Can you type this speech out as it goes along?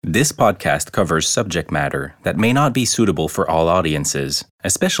This podcast covers subject matter that may not be suitable for all audiences,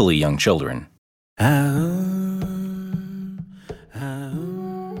 especially young children.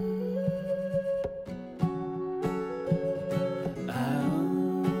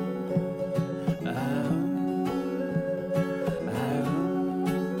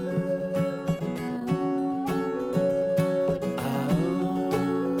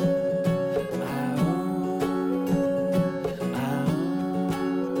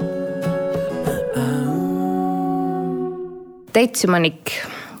 Deitsumanik.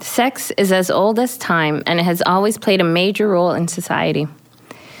 Sex is as old as time, and it has always played a major role in society.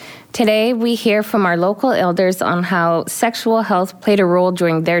 Today, we hear from our local elders on how sexual health played a role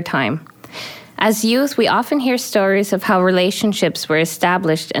during their time. As youth, we often hear stories of how relationships were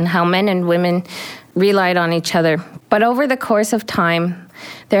established and how men and women relied on each other. But over the course of time,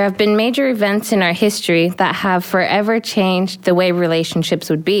 there have been major events in our history that have forever changed the way relationships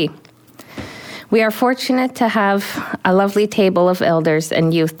would be. We are fortunate to have a lovely table of elders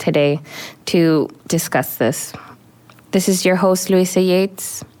and youth today to discuss this. This is your host, Louisa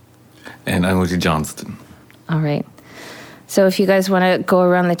Yates. And I'm Woody Johnston. All right. So if you guys want to go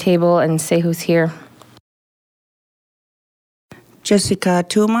around the table and say who's here. Jessica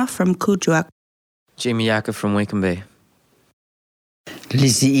Tuma from Kuujjuaq. Jamie Yacob from Wakem Bay.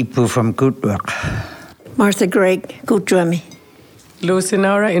 Lizzie Ipu from Kuujjuaq. Martha Gregg, Kuujjuaq. Lucy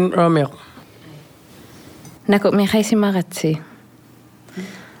Nora in Romeo. Nakut me kaisi maratsi.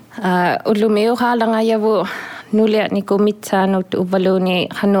 Ulumeo halanga yavu nuliat ni komitsa no ubaloni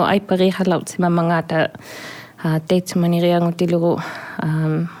hano ai pari halaut si mamangata dates maniriang utilugo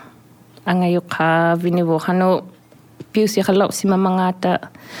angayuk ha vinivo hano piusi halaut si mamangata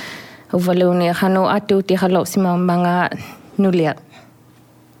ubaloni hano atu ti halaut si mamanga nuliat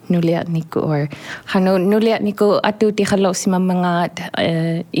niku or hano nuliat niku atu ti halaut si mamanga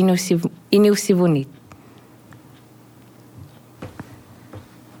inusivunit.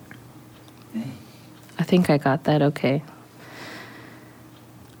 I think I got that okay.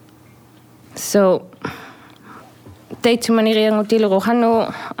 So, date to maniriang utilo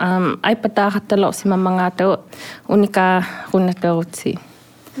hano ay patahatalo si mamanga to unika runatorutsi.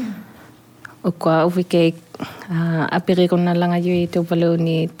 Ukwa uvike apirigo na langa yui to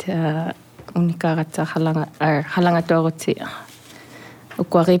balonit unika ratsa halanga torutsi.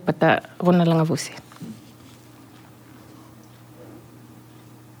 Ukwa ripata runa langa vusi.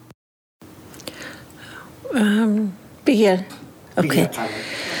 Be here. Okay.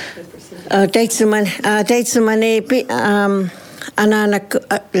 Deitsumane ananak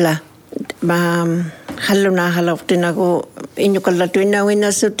la haluna halauftinago inyukallatuina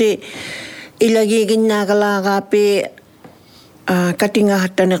winasuti ilagiginnagalaaga pi katinga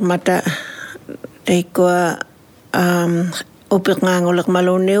hattanermata teikkoa opiqaangulaq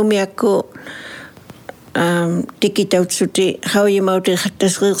malunniumiakku tikitautsuti hauyimauti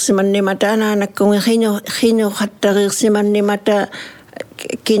hattasriirsimannimata anaanakkungi hino hattariirsimannimata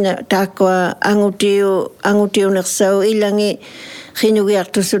kina taakkoa angutiunersau ilangi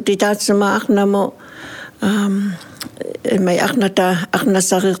hinugiartussuti taatsuma arnamo mai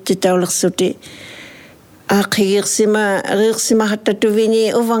arnasariirtitaulersuti riirsima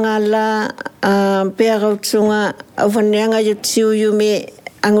hattatuvini uvangalla pearautsunga uvanniangajutsioyumi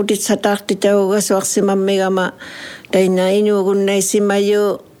angutit satartitauga suarsimammigama taina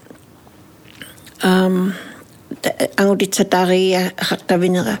inuugunnaisimayu angutit sataria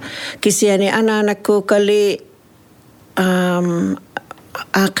hartavinera kisiani anaanakkuukali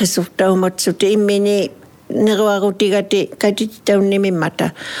aaqissurtaumatsuti immini neruarutigati katititaunimimmata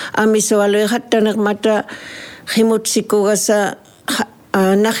amisualuihattanermata himutsikugasa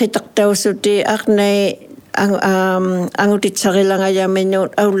nahitartausuti arnai angutit sarilanga menu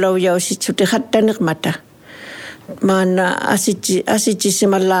aulaujaussitsuti hattanermata maana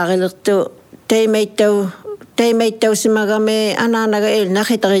asitsimallaarillertu teimeitau simagame anaanaga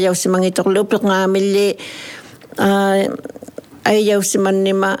nahitarjaussimangitorlu upeqaamilli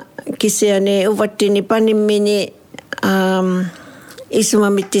aijausimannima kisiani uvattini panimmini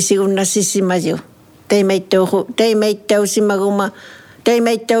isumamittisigunnassisimayu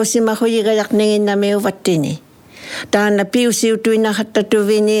teimeitausimahujigajaqninginnami uvattini taana piusiutuina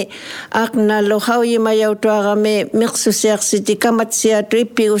hattatuvini aqnallu haujimajautuarami miqsusiarsiti kamatsiatu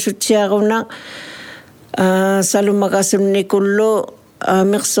ippigusutsiaruna salumagasunnikullu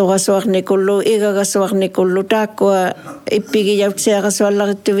miqsugasuarnikullu igagasuarnikullu taakkua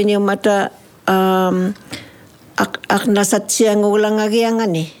ippigijautsiarasuallarituvini umata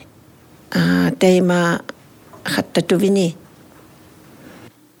aqnasatsianguulangagiangani teima hattatuvini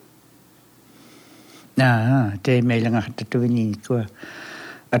te meilanga hattatuvini kua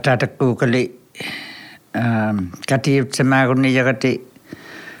atatakkuukali katiutsamaagunnijakati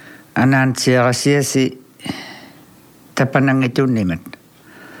anaantsiarasiasi tapanangituunnimat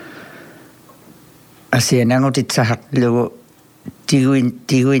asianangutitsahaqlugu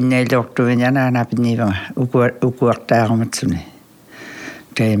tiguinnailortuvin anaanapinniivanga ukuartaarumatsuni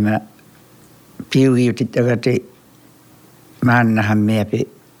taima piugiutit agati maannahammiapi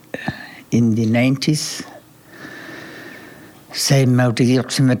in the 90s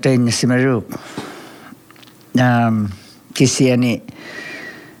saimmautigioqsimatainnasimaruuq kisiani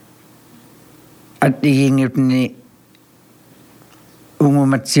attigiingiutni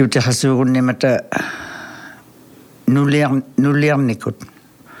ungumatsiutihasuugunnimata nulliarnikut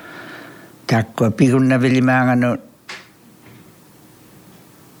taakkua pigunnavilimaanganu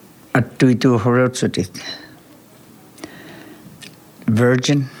attuituuhorutsutik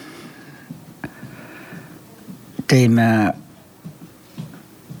virgin teima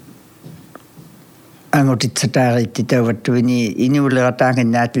angutitsataariitti tauvattuini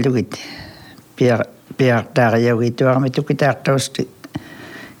inuulerataanginnaatillugit piartaariaugituarmitukitaartausti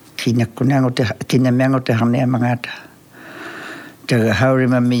kinnammiangutiharniamangata taga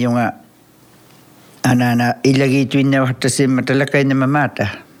haurimammiunga anaana ilagiituinnauhattasimma talakainamamaata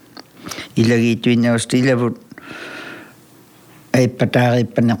ilagiituinnausta ilavut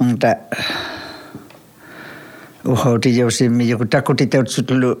aippataariippanequnta uhautijausimmi joku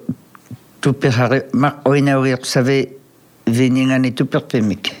takutitautsutulu tupihari oinaugiqsavi viningani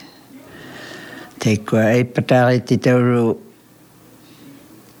tuperpimik teikkua aippataariitti tauru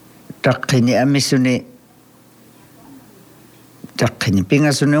taqqini amissuni taqqini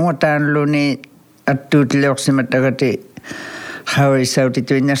pingasuni ungataanluni attuutileorsimatagati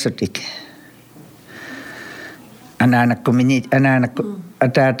hauisautituinnasotik anaanakku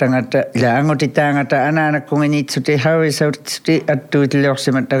ataatangata ila angutitaangata anaanakkunginitsuti hauisautitsuti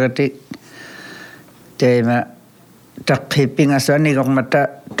attuutileorsimatagati teima taqqipingasu anigormata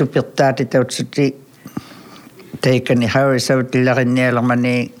tupirtaatitautsuti teikani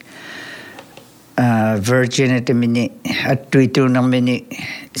hauisautillarinnialermani virginity mini attuituunermini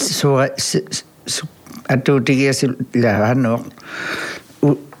suura attuutigiasilula hanno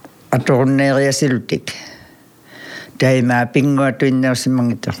atorunneeriasilutik taima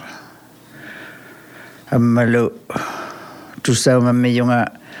pinguatuinnaussimangito ammalu tussaumammiunga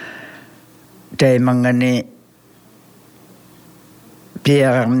taimangani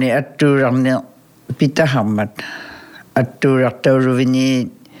piararni attuurarni pitaharmat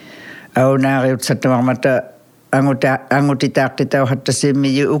attuurartauluvini aunaariutsatamarmata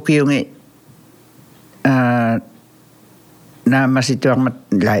angutitaaqtitauhattasimmi ukiungi naamasituarmat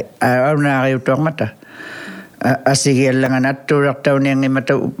lai aunaariutuarmata asigiallangan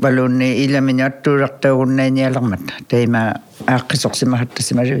attuurartauniangimata valunni ilamini attuurartaugunnainialermata teima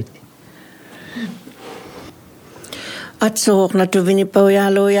aaqqisorsimahattasimasuit atsoornatuvini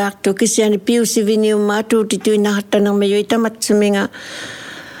paujaalojaartu kisiani piusiviniumma atuutituinnahattanermayu itamatsuminga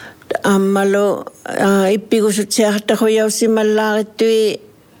ammalo ippigusutsiahattahujaussimallaaриттui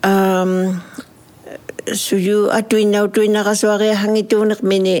suju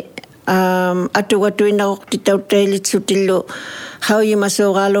atuinnautuinnaqasuariahangituunermini atugatuinnaroqtitauttailitsutillu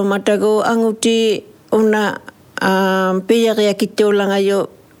haujimasooraalumatagu anguti una piyariakittuulangayu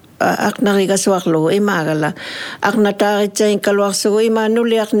aqnarigasuarlugu imaagala aqnataaritsain kaluarsugu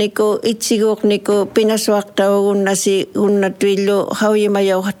imaanuliarniku itsiguuqniku pinasuartaugunnasi unnatuillu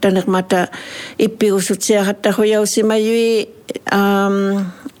haujimayauhattanermata ippigusutsiahattahujaussimajui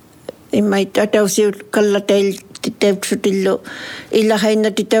imait atausiut kallatail titausutillu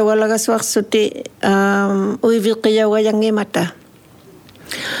ilahainna titaugalagasuarsuti uiviqijauajangimata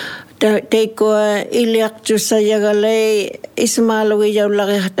teikua iliaqtussajagale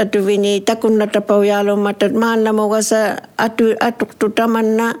ismaalugijaularihattatuvini takunnatapaujalumata maannamugasa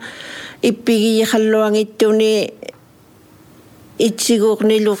atuqtutamanna ippigijalluangittuni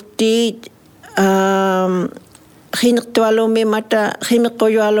itsiguuqnilurtiit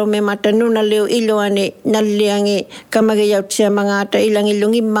himeqqojualumimata nunaliu iluani nalliangi kamagijautsiamangata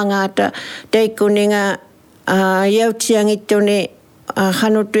ilangillungimangata teikkuninga jautsiangittuni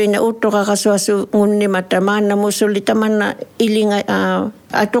hanutuina uttoqaqasuasu ngunnimata maannamusulli tamanna ilinga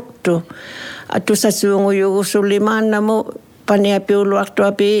atuqtu atusasuunguyugusulli maannamu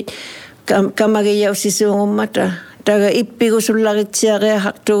paniapiuluartuapi kamagijaussisuungummata taga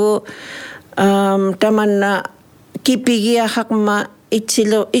ippigusullaritsiareahaqtugu tamanna kipigiahaqma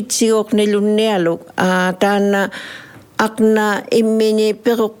itsigoqnilunnialuk taanna aqna immini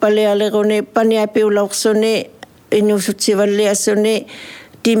peruqpalialeruni paniapiulaursuni inusutsivalliassuni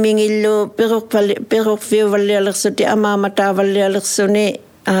timingillu peruqviuvallialersuti amaamatavallialersuni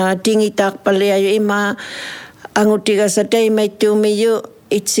tingitaaqpaliayu ima angutigasa taimaittuumiyu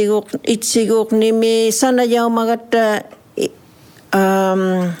itsiguk nimi sanayaumagatta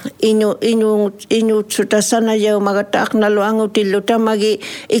inuutsuta sanayaumagatta aqnalu angutillu tamagi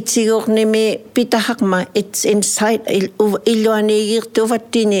itsiguk nimi pitahaqma it's inside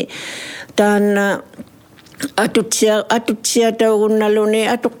illuaniigirtuvattini taanna atutsia taugunnaluni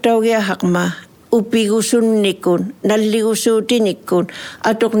atuqtaugiahaqma upigusunnikun nalligusuutinikun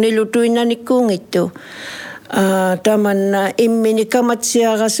atuqnilutuinanikkuungittu tamanna immini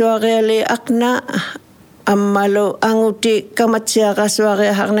kamatsiaqasuaqiali aqna ammalo anguti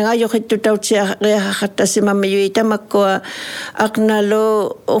kamatsiaqasuaqiahaqnga ajoqittu tautsiaqiahaqattasimammayui tamakkua aqnalo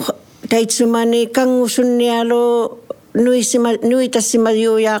taitsumani kangusunnialo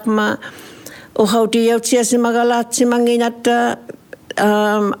nuitassimayuyaaqma uhautiyautiasimagalaatsimanginatta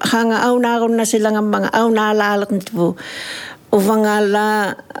hanga aunaqunna silangammanga aunaalaalaqnitvu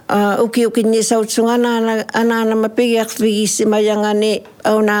uvangala ukiukinni sautsunga anana mapigiaqvigissimayangani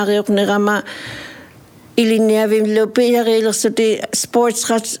aunaariuqniqama iliniavimlu piyaqiilersuti sports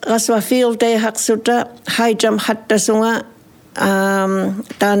qaswa field day haqsuta high jump hattasunga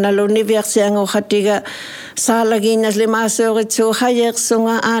taanalu niviarsianguqatiga saalagiinaslimaasuuritsu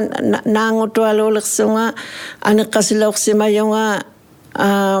hayeersunga naangutualuulersunga aneqqasilaorsimayunga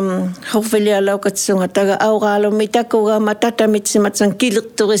hofilialaukatsunga taga auqaalumi takugama tatamitsimatsan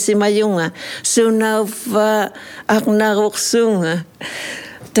kilerturisimayunga sunauva aqnaruqsunga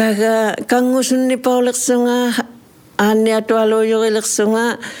taga kangusunnipaulersunga aanniatualuuyurilersunga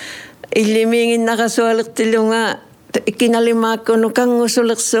illimiinginnaqasualertilunga kinalimaakunu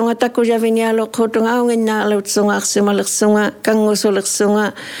kangusulersunga takujavinialoqhutunga aunginnaalutsungaarsimalersunga kangusulersunga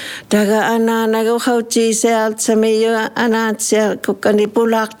taga anaanaga uhautiiseaaltsamiyu anaatsia kukkani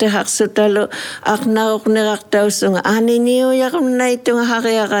pulaaqtihaqsutalu aqnaruqniraqtausunga aniniuyaqunnaittunga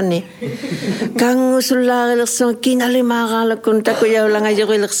hariaqani kangusullaarilersunga kinalimaaqaalakun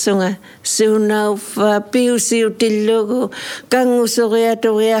takujaulangajurilersunga suunauva piusiutillugu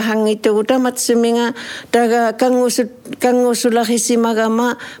kangusuriaturiahangitugu tamatsuminga taga kangusulaqhisimagama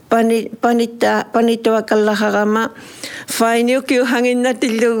panituakallaqaqama fainiukiu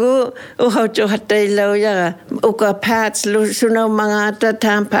hanginnatillugu uhautuhattaillaujara uka pads lu sunaumangata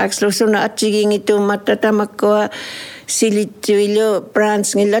tampaks lu suna atsigingitumatta tamakkua silittuilu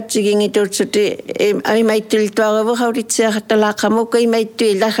brands ngillatsigingitutsuti aimaittiltuaravu hauritsiaqattalaqamuka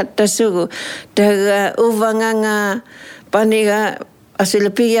imaittuillahattasugu taga uvanganga paniga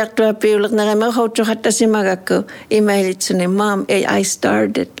asulapigiaqtua piulernerama hautuhattasimagakku imailitsuni mom I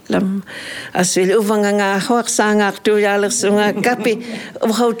started lam asuli uvanganga huaqsaangaartuujaalersunga kapi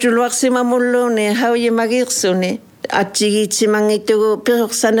hautuluarsimamulluuni hauyimagiirsuni atsigitsimangitugu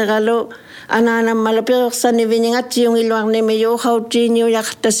piruqsaneralu anaanammala piruqsaniviningatsiungilluarnimiyu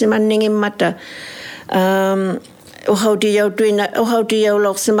hautiiniujaqattasimanningimata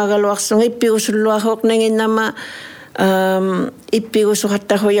uhautiyaulorsimagaluarsunga ippiusulluahuoqninginnama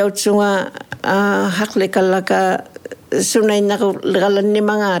ippigusuqattahuyautsunga haqlikallaka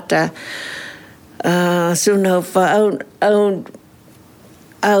sunainnaquleralannimangata sunaupa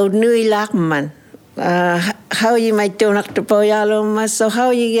au nuilaaqman hauyimaittuunaqtupaujaaluummasso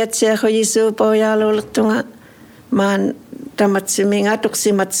hauyigiatsiaquyisuupauujaaluulertunga maan tamatsiminga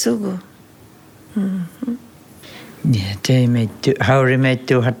tuqsimatsugu teimeittu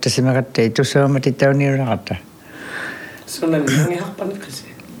haurimeittu hattasimagatta itusaumati Sunani happaneqisi.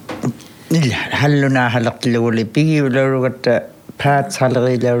 Illa halluna halaqtiluguli pigiulaurugatta paats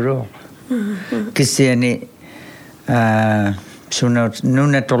haleriilauruq. Kisiani sunaut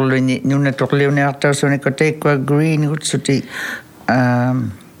nunatorliuniartausunikko teikua green kutsuti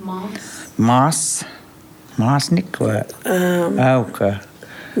maasnikua auka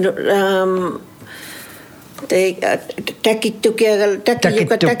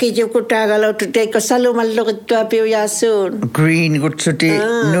takijukutaagalau teikko salumalluqittua piujaasuun green kutsuti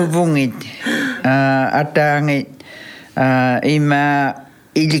nuvungit ataangit ima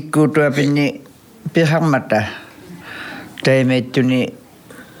ilikkuutuapinni piharmata taimeittuni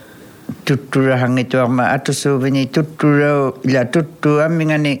tutturahangituarma atusuuvini tutturau ila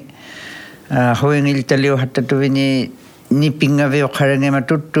tuttuammingani huingiltaliuhattatuvini nipingaviuqarangema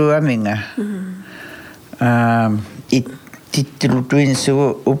tuttuamminga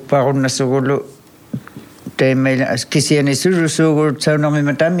tittulutuinsugu uppaqunnasugulu taimaila kisiani surusuugulu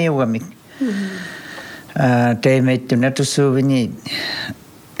tsaunarmima tamiugamik taimaittuna tussuuvini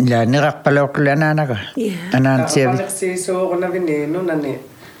la niraqpaloqlu anaanaga anaantsiavi Panersiisuuqunavini nunani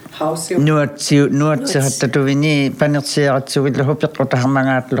nuatsihattatuvini panersiaqatsugillu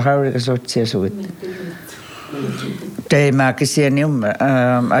hupiqqutaharmangaatlu haurikasuutsiasugit Teema kisiani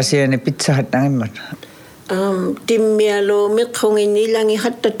asiani Pizza Hut nangimmat. Timmialo mikhungini langi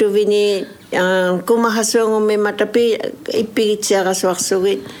hattatuvini kumahasuangumme matapi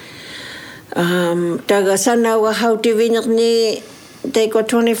ipigitsiaqasuarsurit. Taga sanawa hautivinirni take a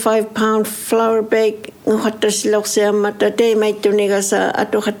 25-pound flour bag nguhattasilorsiammata teimaitunigasa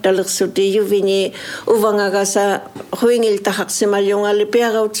atuhattalirsuti yuvini uvangagasa huingiltahaqsimaljungalli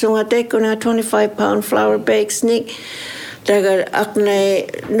piagautsunga tekkuna 25-pound flour bags ni taga akne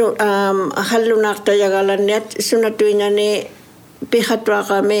hallunartajagalaniat sunatuinani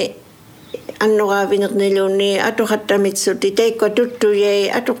pihattuaqami annoqaavinerniluunni atuhattamitssuti teikko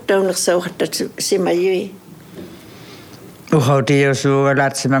tuttujei atuqtaunersauhattatsimajui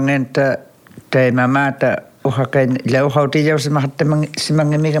Uhauti-Josualatsimangenta teimamaata uhakan ila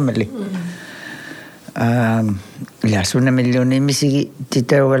uhauti-Josumahattamangimigamali. Ila sunamilluuni misigi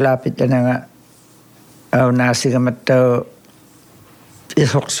titaugalaapitananga aunaasigamatau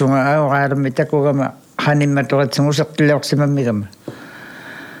isorsunga auqaalammitakugama hanimmattoratsingusertilorsimamigama.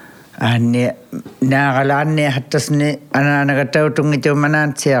 Anni naaqalaanni hattasni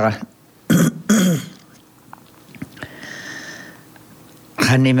anaanagattautunngituumanaantsiaqa.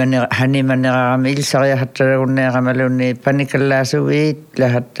 Hanimanneraqami ilsariahattalagunneeqamalunni panikallaasuviit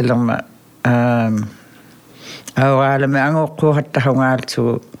lahattalerma auqaalami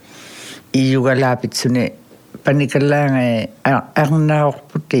anguuqquuhattahungaalsugu iyugalaapitsuni panikallaanga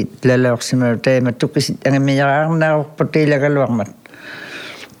arnaaorputit lalaorsimu teema tukisit angamiyaarnaaorputti lagaluarmat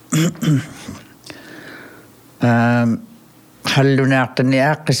hallunaartani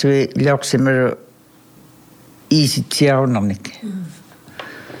aaqqisui ilaorsimalu iisitsiarunarnik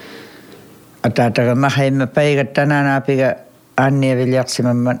Atataga mahaima paigattananaapiga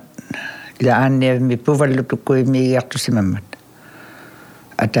aanniaviliarsimammat ila aanniavimi puvallutukkuimiigiartusimammat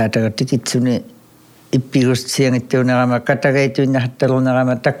atataga tikitsuni ippigussiangittuunerama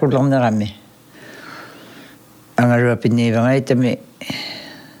katagaituinnahattalurnerama takkullernerami angaluapinniivangaitami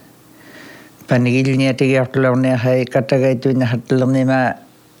panigilniatigiartulorniahai katagaituinnahattalernima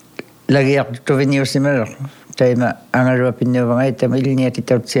lagiartutuviniussimalor Teima angaluapinniuvangaitama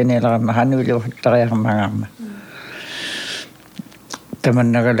ilniatitautsianialarama hanuiluhattariarmangarma.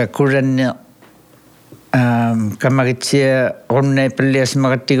 Tamannagala kuranni kamagitsia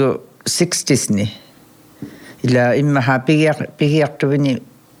runnaipalliasmagatigu 60s-ni. Ila immaha pigiartuvini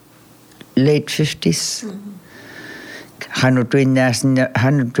late 50s.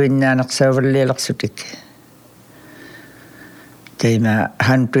 Hanutuinnaanaqsauvallialarsutik. Teima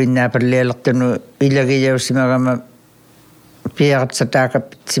hantuinnaapallialertunu ilagijausimagama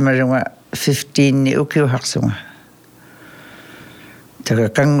piaqatsataaqappitsimalunga 15-ni ukiuharsunga. Taga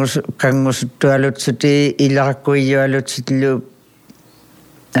kangusuttualutsuti ilaqakkuiyualutsutilu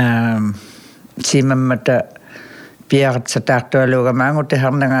simammata piaqatsataaqtualugama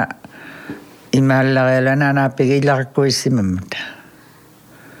angutiharnanga imahallarialanaanaapiga ilaqakkuissimammata.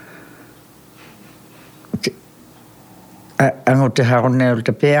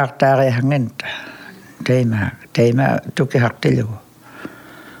 Angutiharunneulta piaqtaariahangenta teima tukihartilugu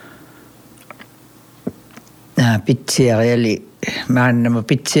pitsiariali maannama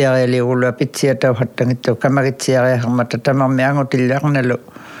pitsiariali ulua pitsiatauhattangittu kamagitsiariaharmata tamarmi angutillarnalu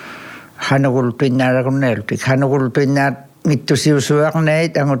hanugultuinnaalagunneultik hanugultuinnaat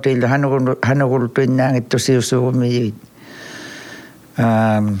ngittusiusuarnait angutilu hanugultuinnaangittusiusuurumiyuit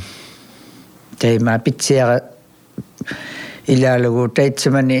teima pitsiara ilalugu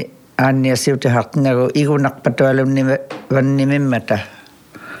taitsamani aanniasiutihartinagu igunarpatualunni vannimimmata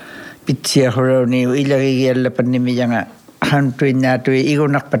pitsiahurauni ilagigiallapannimiyanga hantuinnaatui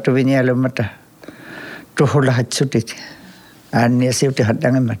igunarpatuvinialumata tuhulahatsutik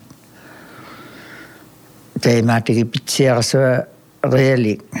aanniasiutihartangimat teimaatigi pitsiarasua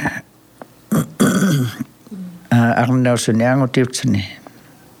reali arnausuni angutiutsuni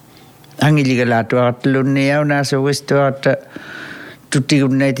Angiligalatuartulunni aunaasuugistuarta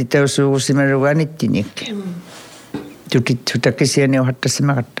tuttigunnaititausuugusimalugaanittinik. Tutitsutakisiani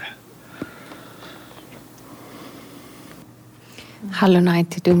uhattassimagatta.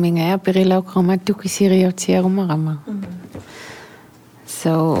 Hallunaitituminga ja perilaukrama tukisiriotierumagama.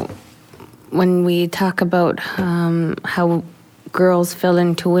 So when we talk about how girls fell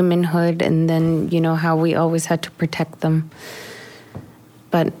into womanhood and then, you know, how we always had to protect them.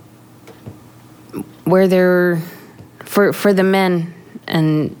 But were there, for the men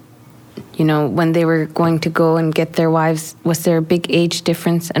and, you know, when they were going to go and get their wives, was there a big age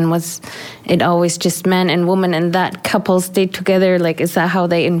difference? And was it always just man and woman and that couple stayed together? Like, is that how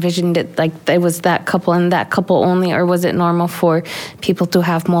they envisioned it? Like, it was that couple and that couple only? Or was it normal for people to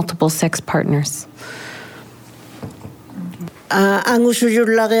have multiple sex partners?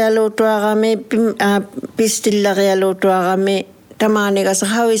 angusujularialutuarami pistillarialutuarami tamaaniga sa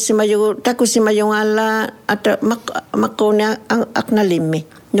hawisimayu takusimayung alla ata makona aknalimmi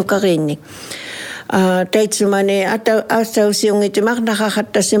nukarini taitsumani ata asausiung itimak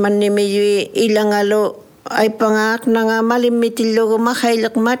nakakattasimanimi ilangalo ay pangak nga malimitilugo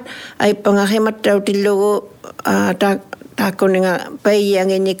makhailakmat ay pangahimat daw tilugo tako nga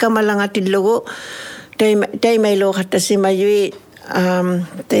payangin ni kamalangatilugo tay may lokat si mayui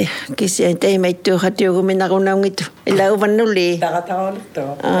kisi tay may tu hatiyo guminakunaw ito ilauban nuli Takataon ito.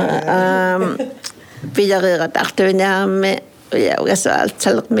 Pijakirat akto niya me gasal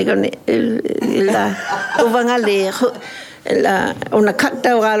salak mi ko ni ila ubangali ila una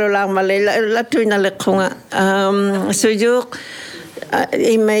katta walo lang mali la tu na lekunga sujuk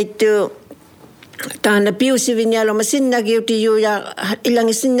imay tu tana piusi vinyalo masin nagiuti yuya ilang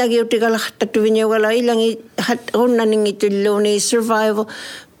isin nagiuti kala tatu vinyawala ilang hat running itullo ni survival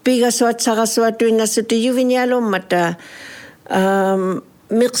piga swat saka swatu na suti yu vinyalo mata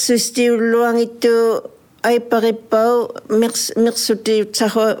mixusti luang itu ay paripau mixuti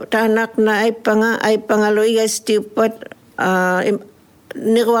saho tanak na ay pangalo iga stipat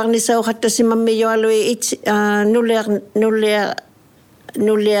nirwang ni sa hatta si mamiyo aloy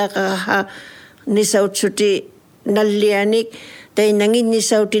nuler ha ni sautsuti nallianik tay nangin ni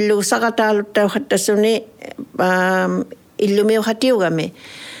sauti lu sakatalo taw hatasuni illumiu hatiu game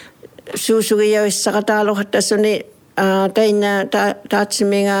susugiya sakatalo hatasuni tay na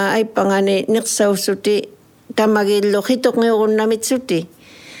tatsuminga ay pangani niksausuti tamagillo hitok ngayon na mitsuti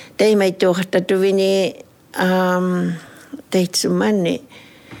tay may to hatatuwini tay tsumani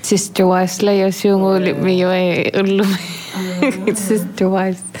Sister wives la yung ulit mi Sister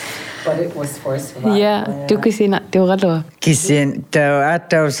wives. But it was for survival. Yeah, tu kasi na tiwalo. Kisin tau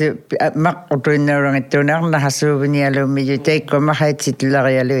atau si makutuin na orang itu nak nahasu nialo miyu tay ko mahait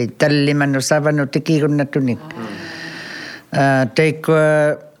sitlarialo talliman usaban utikikon na tunik. Tay ko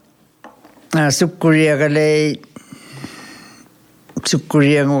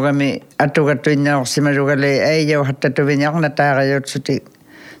sukuria ngo kami atukatuin na simarugale ay yaw hatatuin yak natagayot suti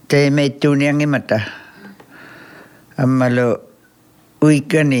tay may tuniang imata amalo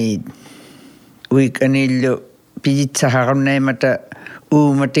uikanillo pijitsa hakamna mata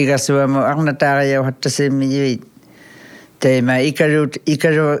matiga suamo akna tagaya hatta semmi tay ma ikarut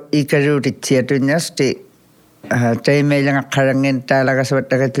itsiatu nyasti tay may lang karangin talaga sa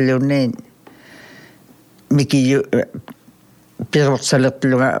tagatilune mikiyo pero salat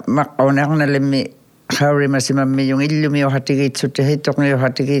lunga makauna na lemmi hawri masimammi yung illumi hatigi tsuti hitok ngayo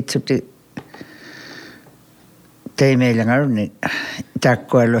hatigi tsuti tay may lang aruni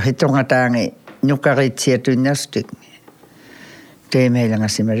takwalo hitong atangi nyukaritsia tunyastik tay may lang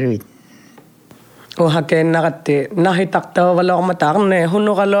asimaruit O haken nakati nahitaktaw wala ko matakne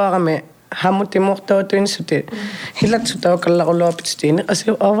huno kalo kami hamuti moktaw tuin suti hilat sutaw kala ko lopit suti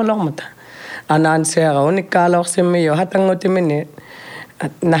kasi wala ko mata anan siya ko nikala ko si Mayo hatangot mini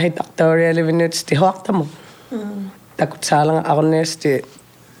at nahitaktaw really minutes ti hawakta mo takot salang ako nesti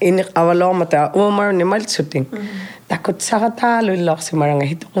inik awalo mata umar ni mal shooting takot sa katalo lok si marang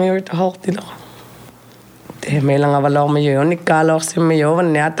hitok ngayon to hawak din ako may lang awalo Mayo nikala ko si Mayo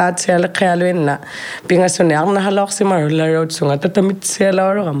wan niya tat siya lakayalwin na pingaso niya ang nahalok si Marula Road so nga tatamit siya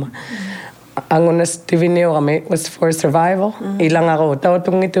laro kama ang unas tivineo kami was for survival ilang ako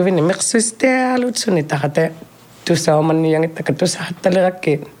tawatong ito vini meksuste alot sunit takate tu sa man niyang itakato sa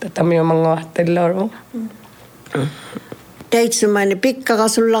hatalaki tatami yung mga hatalaro Dahil sumanipik,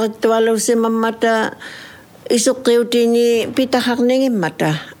 kakasulakit walo si mamata isukiuti ni pitahak ningin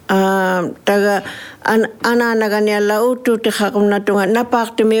mata. Taga ananaga niya lautu tikakum na tunga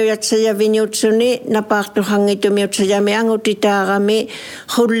napakto miyo yat saya vinyut suni napakto hangito miyo saya mi angutita kami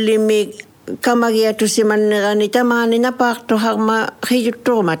huli mi kamagia tu si manirani tamani napakto hakma hiyut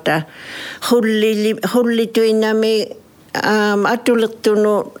mata huli tu inami atulik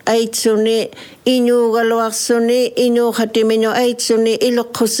tuno aitsuni inu galwak suni inu hatimino aitsuni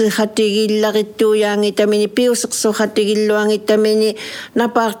ilokhusi hatigil lagitu yang itamini piusukso hatigil luang itamini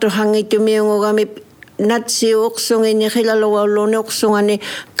napakto hangitu miyungo kami natsi uksungini hilalawalo ni uksungani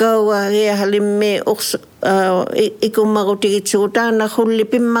kawa ria halime ikumagutigit sutana huli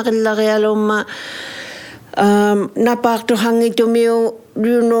pimmakilaki aloma napakto hangitu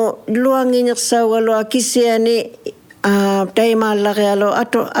miyungo luang iniksaw kisiani tay malaki alo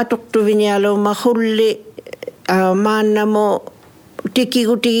atok tu vinyalo mahuli mana mo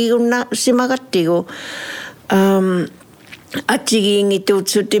tikigo na simakatigo at sige ngito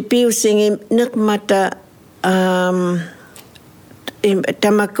tsuti piusing nikmata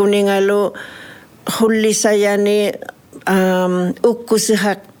tamakuning alo huli saya ni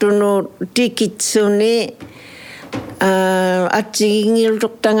ukkusihaqtunu tikitsuni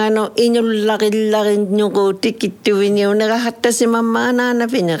atsigingilruqtangano inullaqillarinnnuqu tikittuviñiunerahattasimamma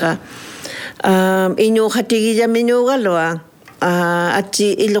anaanavinera inuuqatigillaminuugalua atsi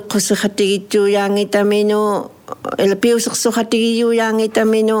iluqqusihaqtigittuuyaangitaminu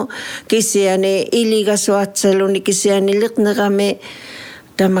piusersuqatigiyuuyaangitaminu kisiani iligasuatsaluni kisiani liqnerami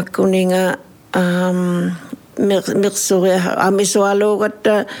tamakkuninga mirsuria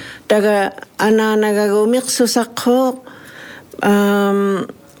amisualuugatta taga anaanagagu mirsusaqqoo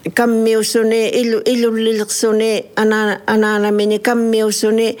kammiusuni ilulliliqsuni anaanamini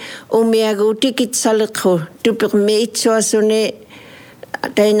kammiusuni umiagu tikitsaliqqu tupiqmi itsuasuni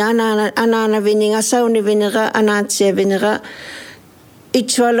taina anaanavininga saunivinera anaatsiavinera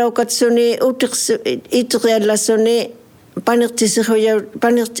itsualaukatsuni itiqiallasuni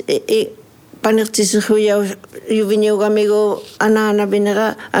panertisirhuya yuviniugamigu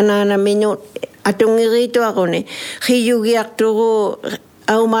anaanaminu atungiriituaquni hiyugiartugu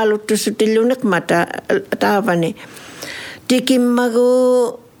aumaaluttusutilluniqmata taavani tikimmagu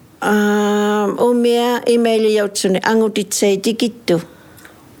umia emailiyautsuni angutitsai tikittu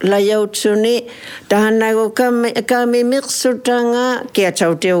layautsuni tahannagu kami miqsutanga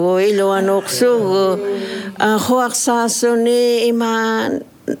kiatsautiugu iluanuqsugu huaqsaasuni imaan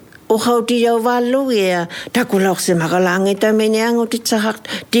uhautiyauvallugia takulauqsimaqalaangitamini angutitsaqaq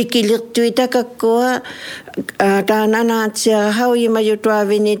tikilirtuitakakkua taananaatsiaqa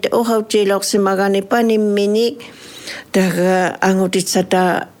hauyimayutuavini uhautiilauqsimaqani panimmini taga angutitsata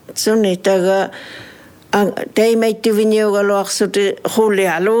suni taga taimaittuviñiugaluarsuti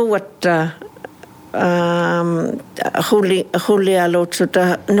hulialuugatta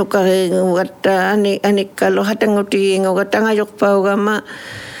hulialuutsuta nukariingugatta anikkalu hatangutigiingugatta angajorpaugama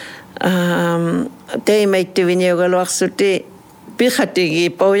taimaittuviñiugaluarsuti pihatigi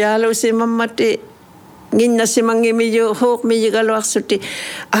paujaaluusimammati nginnasimanngimiyu huuqmiyigaluarsuti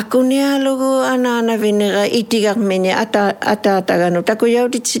akunialugu anaanavinera itigarmini ataataganu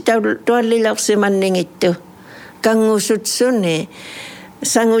takuyautitsi tuallilauqsimanningittu kangusutsuni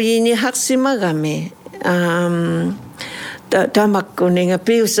sanguyini haqsimagami tamakkuninga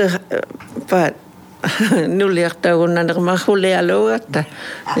piusa pat nuliartagunnanerma hulialugatta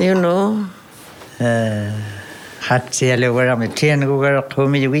hatsialugarami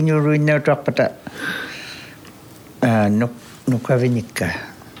tiangugaraqhumiyugiñuruinnautuarpata nukavinikka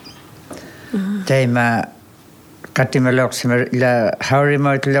taima qatimalauqsimara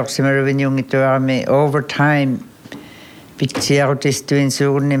haurimautiluaqsimaruviñungittuarami overtime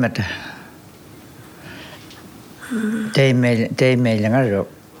pitsiarutistuinsuugunnimata taimailangaru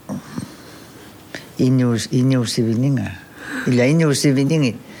inuusivininga ila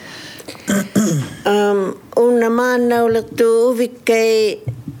inuusiviningi unnamaannaulertu uvikkei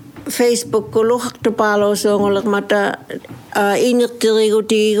Facebook-kuluhaqtupaaloosuungulermata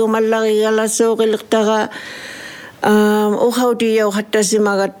inertirigutiigumallarigalasooqillertara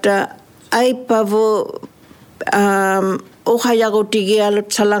uhautiyauhattasimagatta aipavu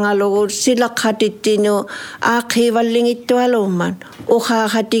uhayagutigialut salangalugu silaqhatittinu aaqiivallingittualumman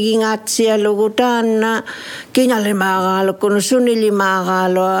uhaaqatigingatsialugu taanna kinalimaaqaalukkunu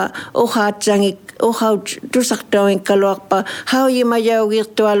sunilimaaqaalua uhaut tusaqtauinkkaluarpa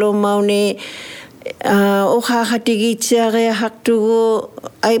hauyimayaugirtualummauni uhaaqatigiitsiariahaqtugu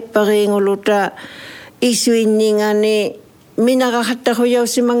aippariinguluta isuinningani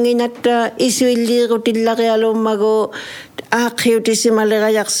minaqahattahuyaussimanginatta isuilliirutillarialummagu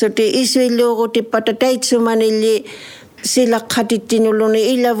aaqiutisimaleqayarsuti isuilluurutippata taitsumanilli silaqhatittinuluni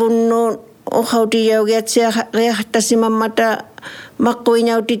ilavunnuun uhautiyaugiatsiariahattasimammata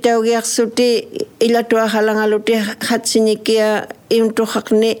maqquiñautitaugiarsuti ilatuahalangaluti hatsinikkia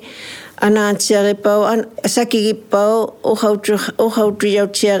iuntuhaqni anaatsiaripau sakigippau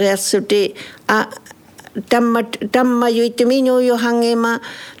uhautuyautsiariarsuti tammayuittuminuuyu hangema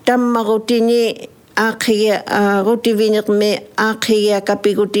tammarutini aaqigia rutivinermi aaqigia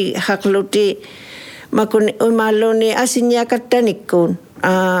kapiguti haqluti makun umalluni asinniakattanikkuun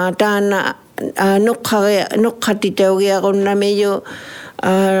taana nuqqatitaugiaqunnamiyu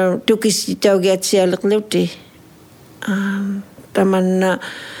tukissitaugiatsialeqluti tamanna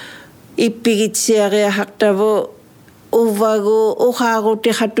ippigitsiariahaqtavu uvagu uhaaruti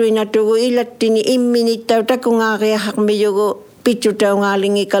hatuinatugu ilattini imminittau takungaariahaqmiyugu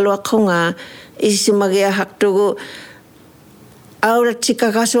pitutaungaalingikaluaqhunga isumagiahaqtugu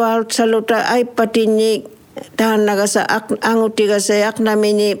auratsikakasuarutsaluta aippatinni tahannagasa angutigasa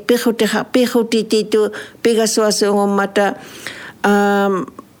aqnamini pihutititu pigasuasuungummata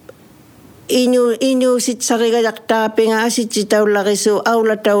inu sit sarigajak taapinga asit sitaularisu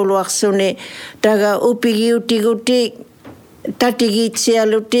aulatauluarsuni taga upigiutiguti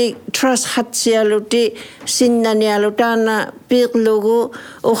tatigitsialuti trushatsialuti sinnanialutana pirlugu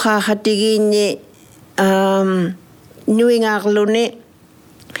uhahatigini nuingarluni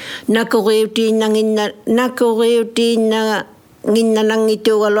nakuriuti na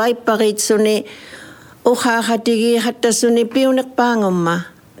nginnanangitugalu aiparitsuni uhahatigi hattasuni piunek pangumma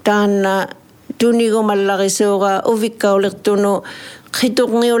taana tunigomallagisuga uvikkaulertunu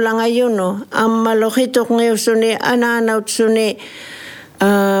khitukngiulangayunu ammalo khitukngiusuni anaanautsuni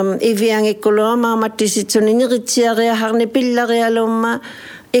iviangikulu amaamattisitsuni niritsiariaharni pillarialumma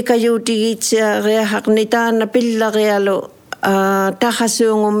ikayuutigiitsiariaharni taana pillarialu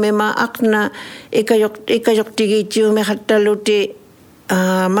tahasuungummima aqna ikayoktigiitsiumi hattaluti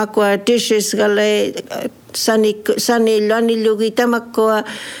makua dishes gale sanillu anillugi tamakkua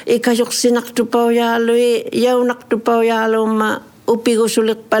ikayoksinaqtupauyaallui yaunaqtupauyaallumma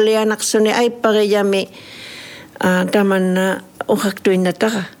upigusuliqpalianaqsuni aippariyami tamanna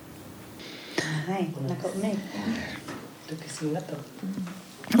uhaktuinnataqa.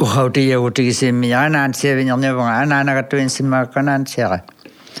 Uhauti uutigisimmi anaansiavinernivunga anaanaqattuinsimmaaqanaansiaqa.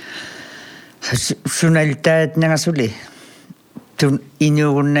 Sunaltaat nangasuli. Tun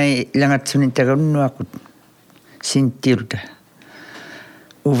inuugunnai langatsuni tagunnuaqut sintiulta.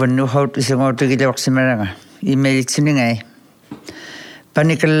 Uvannu haut isangautugiluaqsimaranga imeilitsuningai.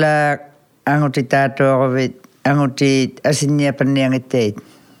 Panikalla anguti taatuaquvit anguti asinniapanniangittait.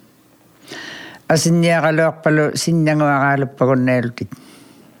 Asinniaqaluarpalu sinnanguaqaaluppagunnailutit.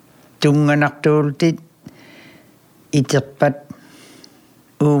 Tunganartuultit iterpat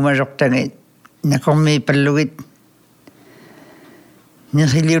uumasortangit nakormiipallugit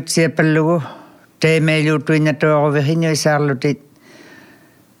niriliutsiapallugu teemailuutuinnatuaquvihinu isaarlutit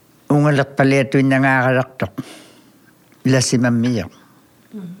ungalerpaliatuinnangaaqalartoq ilasimammiyoq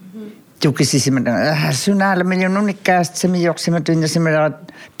tukisisimata sunaalamilun unikkaastsamiyoqsimatuinnasimalaqat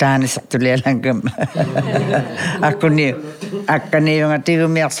taanisertulialangam akkaniunga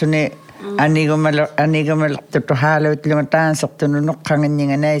tigumiarsuni anigumalertutuhaaluitlunga taansertunu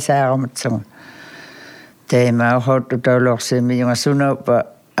noqqanginninganai saaqamatsunga teema uhottu tauluorsiimiyunga sunaupa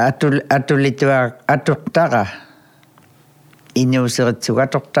atulituaq atuqtaqa inuuseritsuga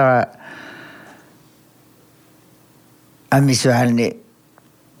atuqtaqa amisualni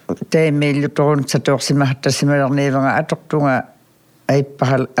teemillutorun satuorsimahattassimalerniivanga atuqtunga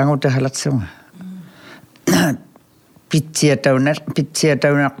aippahal angutahalersunga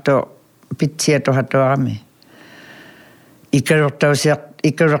pitsiatohatuarami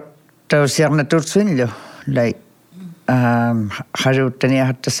ikarortausiarnatutsuinlu like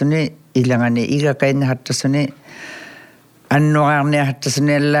haruuttaniahattasuni ilangani igakainnahattasuni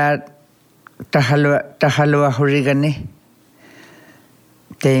annuqaarniahattasuni allaa tahalua hurigani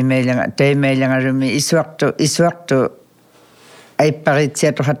teimailangarumi isuartu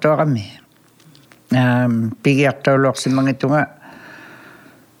aipparitsiatuhatuarami pigiartauluorsimangitunga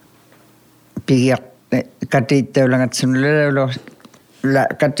katiittaulangatsunulalo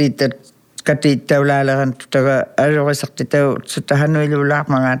katiittaulaalerantaga alurisartitau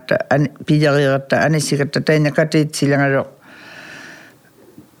sutahanuiluulaarmangaatta pijarieratta anisikatta taina katiitsilangalo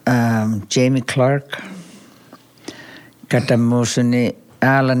Jamie Clark katammuusuni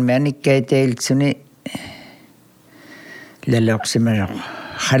aalanmi anikkaiteiltsuni laloqsimaroq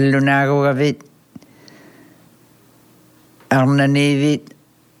hallunaagugavit arnaniivit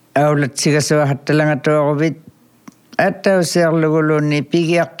aulatsigasua-hattalangatuaruvit attausiarlugulunni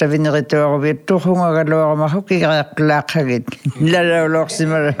pigiartavinerituaruvit tuhungagaluarama hukigaaqlaaqhagit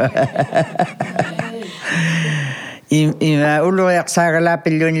lalauloqsimaro ima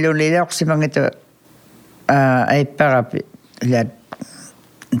uluriaqsaagalaapilluinluuniloqsimangitu aipparapi lat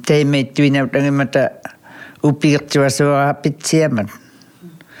teimeittuinautangimata upigirtuasuara pitsiamat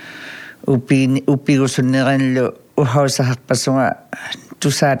upigusunneranlu uhausahaqpasunga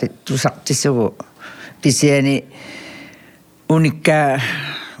tusartisugu kisiani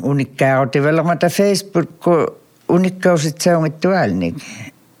unikkaarotivalermata Facebook ku unikkausittsaungittuaalnik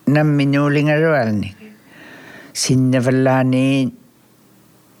namminuulingaruaalnik sinnavallaani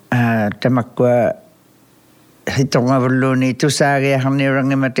tamakkua hitongavulluuni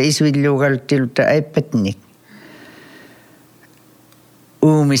tusaagiaharniurangimata isuilluugaltilta aippatnik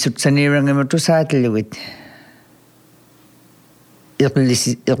uumisutsanirangima tusaatillugit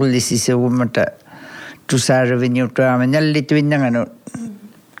iqlisisugumata tusaaruviniutuama nallituinnanganu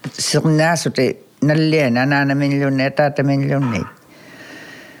sirnaasute nallian anaanaminlunni ataataminlunni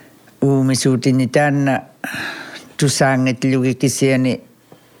uumisuutini taanna tusaangitlugi kisiani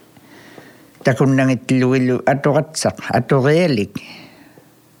takunnangitluillu atoqatsaq atorialik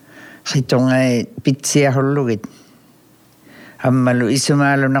qitongai pitsiahullugit ammalu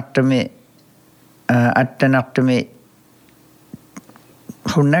isumaalunartumi attanartumi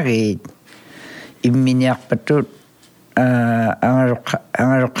hunnagit imminiarpatut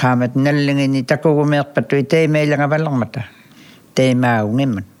angaruqaamat nallingini takugumeerpatui teimailangavalarmata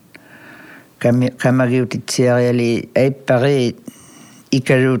teimaaungimman kamagiutitsiariali aippari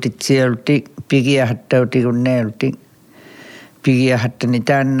ikaruutitsialutik pigiahattautigunnealutik pigiahattani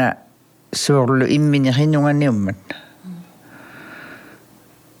taanna suurlu immini hinunganiummat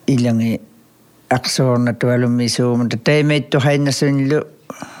ilangi aqsoorna tualummi suumata teimeittu hainnasunillu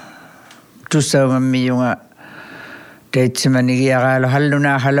tussaumammiyunga teitsimanigiaraalo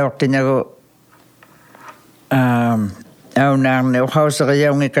hallunaa haloortinagu aunaarne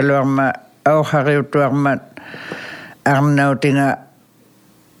uhauseriaungikaluarma auhariutuarma arnautinga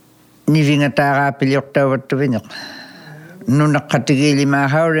nivingataaraapiliortauvattuvineq nunaqqatigilimaa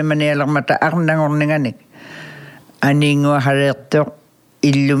haurimanialermata arnangorninganik aniingua haleertoq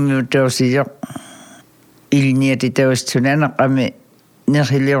illummiuteorsijoq ilniatitausstunanaqami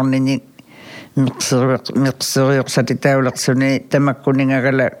nerhiliornini miqseriuqsatitaulersuni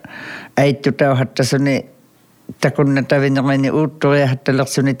tamakkuningagala aittutauhattasuni takunnatavinermani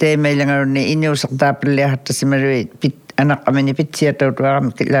uuttoriahattalersuni teimailangarunni inuusertaapalliahattasimaluit pit anaqamani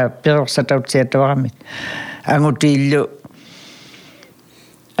pitsiatautuaramik la pirorsatautsiatauaramik angutiillu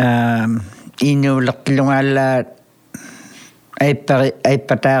inuulertilungaalla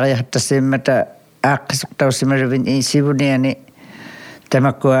aippataariahattasimmata aaqqisuqtaussimaluvin isivuniani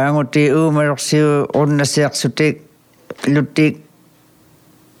tamakkua anguti uumalorsiu unnasiarsutik lutik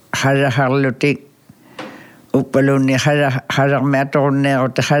haraharlutik uppalunni hararme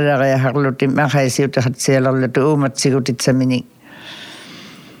atorunneeruti harariaharluti mahaisiutahatsialerlutu uumatsigutitsamini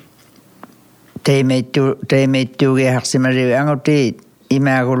teimeittuugiaharsimaliu anguti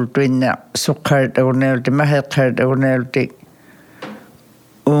imaagultuinna suqqarit agunneeluti maheqqarit agunneeluti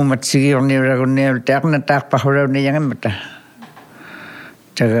uumatsigiorniuragunneeluti arnataarpahulauniyangammata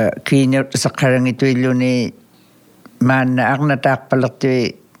taga kiiniut saqqarangituilluni maanna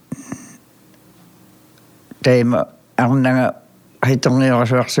arnataarpalertui teima arnanga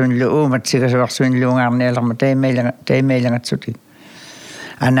hitorniorasuarsuinlu uumatsigasuarsuinluungaarnialerma teimailangatsutik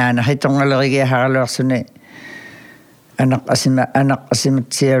anaana hitorngalerigiaharaloarsuni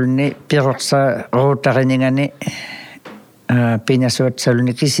anaqasimatsialuni pirorsa ruutariningani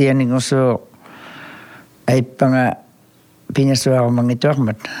pinasuatsaluni kisianingusu aippanga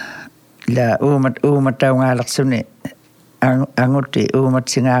pinasuarumangituarmat la uumataungaalerсуни angutti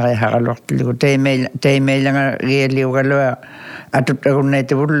uumatsingaariharalortiligu teimeilanga gialiugalua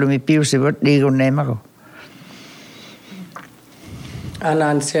atutagunnaitavullumi piusivut liigunnaimagu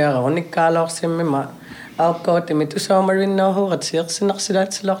anaansiara unikkaaloorsimmima aukkootimi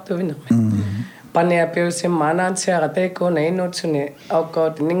tusoomarinnohuurat-siersinarsilaatsilortuvinermi paniapiusimma anaansiara teikuuna inuutsuni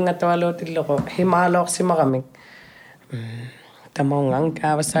aukkooti ningatawaluutilloqu himaaloorsimaramik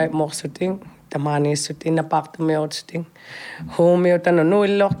tamaungaankaavasai morsuting tamaaniissutin napaartumiorsuting huumiutanu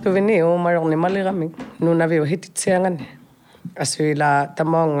nuillortuvini uumarorni maliramik nunaviu hititsiangani asuila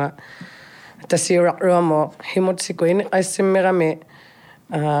tamaunga tasiuraqruamo himutsiku qaissimmirami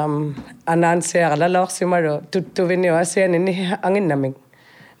anaansiara lalorsimaru tuttuviniu asianini anginnamik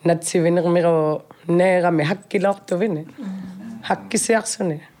natsivinermiru neerami hakkilortuvini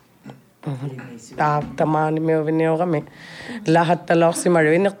hakkisiarsuni tamaanimiuviniorami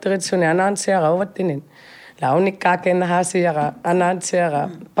lahattalorsimaru inertiritsuni anaansiara uvattinin la unikkaakeennahaasiara anaansiara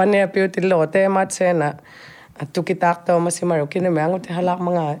paniapiutilloru teemaatseena tukitaartaumasimaru kinumi anguti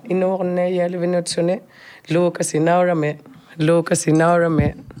halaarmanga inuurneeyaaluvinutsuni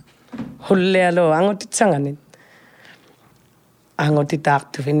luukasinaurami hullialu angutitsanganin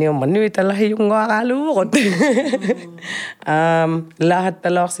angutitaartuviniumma nuitalahiyunguaraaluurut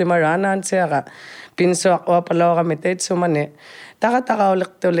lahattalorsimaru anaansiara pinsuaquapaloorami teitsumani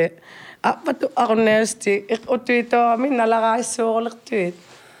taqataqaulertuli appatu arneasti iquttuitoorami nalaraissuurulertuit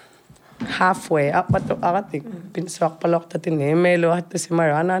halfway appatu aratik pinsuarpalortatini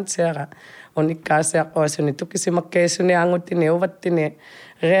imeiluahattasimaru anaansiara unikkaasiaqqoasuni tukisimakkeisuni anguttini uvattini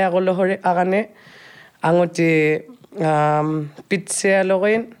rearuluhuri arani anguti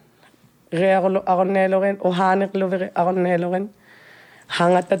pitsialurin rearulu arunneelurin uhaaniqluviri arunneelurin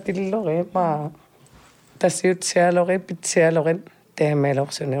hangatatilluri ma tasiutsialuri pitsialurin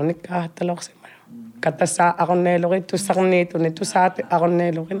teemeelorsuni unikkaahtalorsimaru katassa arunneelurin tussarniituni tusaati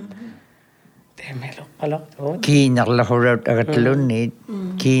arunneelurin teemeelorpalortu kiinerlahuraut agatlunniit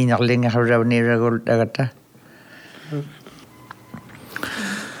kiinerlingahurauniragult agata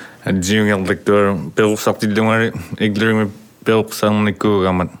Junior-lektor perusartillungari iglerimi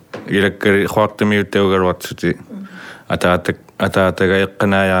perusarnikkuugamat ilakkari huartamiuttaugaruatsuti ataataga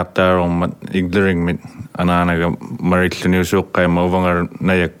iqqanaajaartaarummat igleringmit anaanaga marilluniusuuqqaima uvangar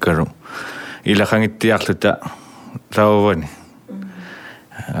najakkaru ilaqangittiarluta tauvani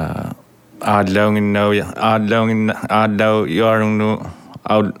aadlaunginau yuarungnu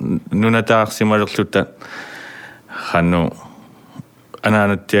nunataarsimalerluta qannu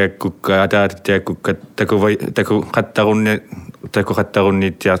anaanattiakkukka ataatattiakkukka taku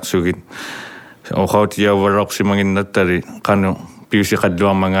qattarunniittiartsugit oqautiauvarorsimanginnattari qanu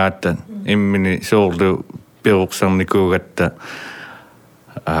piusiqalluarmangaattat immini soorlu peruqsarnikuugatta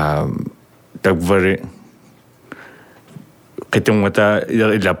takvari qitungata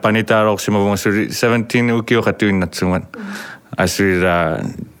ila panitaarorsimavungasuli 17 ukiuqatuinnatsumat asira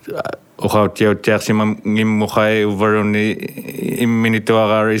oqautiauttiarsimam ngimmuqai uvaruni immini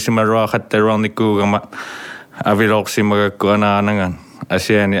tuaqaari isimaruaqattaruarnikuugama avilorsimagakku anaanangan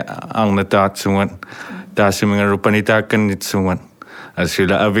asiani arnataatsungat taasimingaru panitaakkannitsungat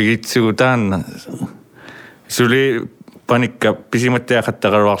asila avigitsugu taanna suli panikka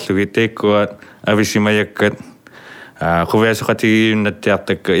pisimattiaqattaqaruarlugi teikkuat avisimajakkat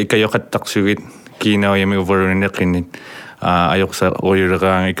quviasuqatigiunnattiartakka ikajoqattaqsugit kiinauami uvaruni neqinnit ajoqsa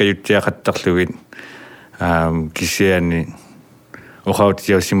oyuleraanga ikajuttiaqattarlugit kisiani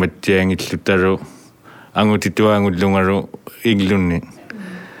oqautiausimattiangilluttaru angutituangullungaru iglunni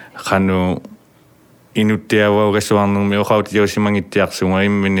qanu inuttiavaugassuarnermi oqautiausimangittiarsunga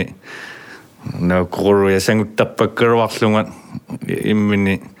immini nakuruya sanguttaqpakkaruarlungat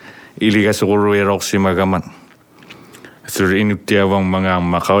immini iligasuruyaroorsimagamat suri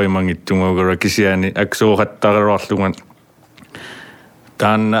inuttiavangmangaamma qawimangittungaugara kisiani aksuuqattaqaruarlungat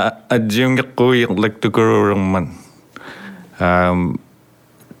taanna adjungeqquilerlaktukururerman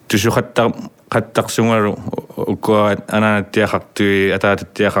tusuqattaqsungaru ukkuat anaanattiaqartui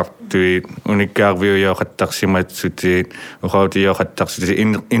ataatattiaqartui unikkaarviujaoqattaqsimatsuti uqautijaoqattaqsuti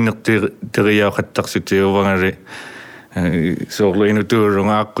innerterijaoqattaqsuti uvangari soorlu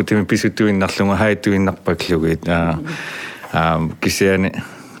inutuurunga aqutimi pisutuinnarlunga haituinnarpaklugit kisiani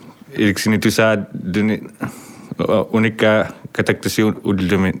iliksini tusaaduni unikka kataktasi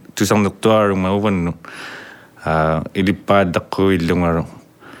ullumi tusarnertuarunga uvannu ilippaadaqquillungaru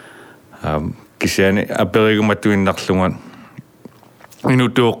kisiani aperigumatuinnarlungat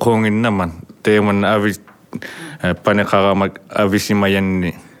inutuuqquunginnaman teeman avi paneqaramak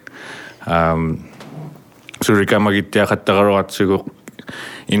avisimayanni surikamakittiaqattaqaruartsugu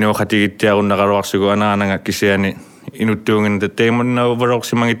inuuqatigittiarunnaqaruarsugu anaananga kisiani inuttuunginta teemanna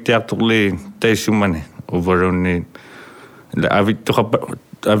uvarorsimangittiartorli taissummani uvarunni la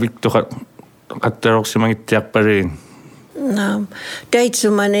avittuqa qattaroorsimangittiarpariin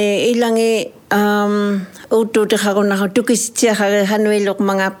taitsumani ilangi uuttuutiqarunnaqu tukisitiaqari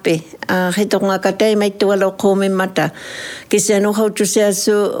hanuiluqmangappi qitoqngakatai maittualoqquumimmata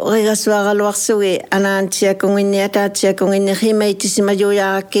kisianuqautusiassu rigassuaqaluarsugi anaantiakunginni ataatiakunginni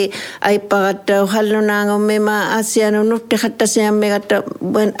qimaitisimayuyaaqakki aippaqatta uhallunaangummima asianunuttiqattasiammigatta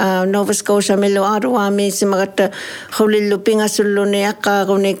Nova Scotia milu aruaamiisimagatta qulillu pingassulluni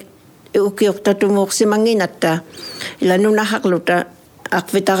aqqaarunik ukiortatumuuqsimanginatta ila nunahaqluta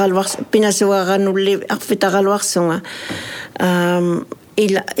pinasuaranulli aqvitaqaluarsunga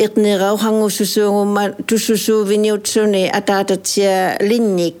ila iqnirauhangususuungumma tussusuuviniutsuni ataatatsia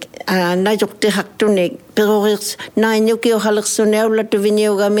linnik najortihaqtunik perorirs nainnukiuhalerssuni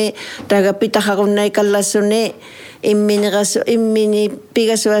aullatuviniugami taga pitaqarunnaiqallassuni immini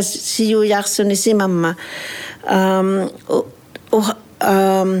pigasuassiyuujaarsuni simamma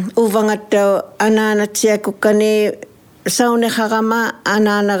uvangattau anaanatsiakukkani sauneqaqama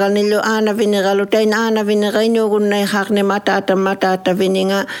anaanaqanillu aanavineralu tain aanavinerainnuugunnaiqaarnima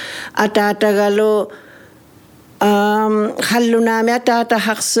ataatavininga ataatagalu hallunaami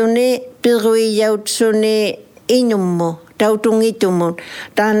ataataqarsuni piruiyautsuni inummu tautungitumun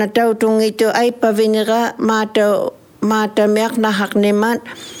taana tautungitu aippavinera maatamiaqnaqarnimat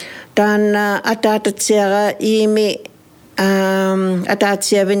taana ataatatsiaqa iimi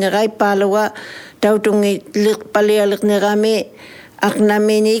ataatsiavinera ippaaluga tautungi liqpalialiqnerami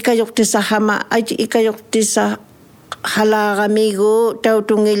aqnamini ikajortisaqaramigu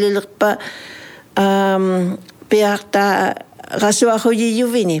tautungililiqpa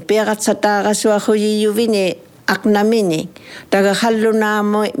piaqatsataaqasuaquyiyuvini aqnamini taga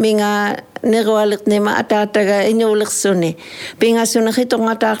hallunaamo minga nerualiqnima ataataga inuulersuni pingassuni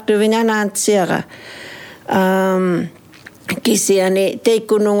qitoqngataartuvini anaantsiaqa kisiani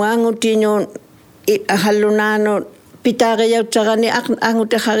teikkunungaangutinuun hallunaanu pitariautarani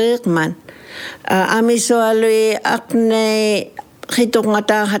angutahariqman. Amisoalui akne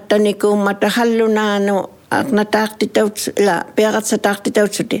hitungata hattani kummata hallunaanu akna taaqtitaut la peratsa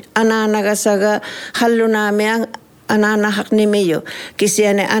taaqtitautsuti anaanagasaga hallunaami anana haknimiyo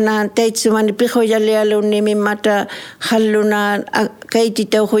kisiane anan teitsumani pihoyalialunimi mata halluna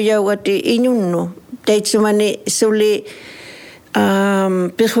kaititau huyawati inunnu teitsumani suli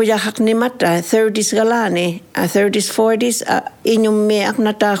pihoya haknimata 30s galani 30s 40s inummi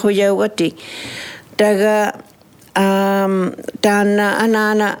aknata huyawati daga tana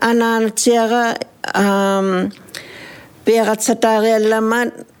anana tiaga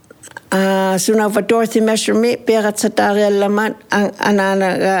pearatsatariallaman sunava Dorothy Messermi pearatsatariallaman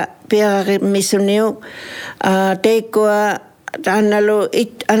ananaga peararimmisuniu teikoa tanalo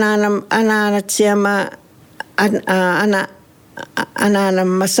anana tiama anana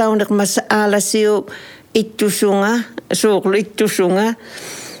masaunak masalasiu ittusunga suuqlu ittusunga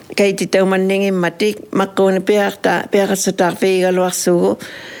kaititau manningi matik makkuuni pearatsatarviigaluarsugu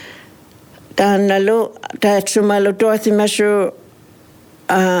taannalu taatsumalu Dorothy Messer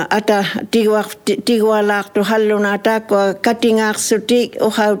ata tigualaartu halluna taakua katingaarsuti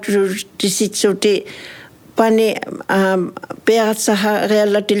uhautusitsuti pani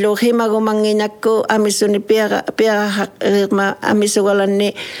pearatsahariallatilu himagumanginakku amisuni peararirma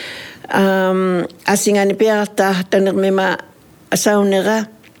amisugalanni asingani peartahtanirmima saunera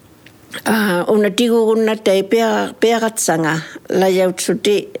una tigugunna tei pearatsanga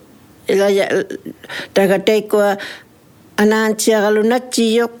lajautsuti daga teikoa anaantiagalu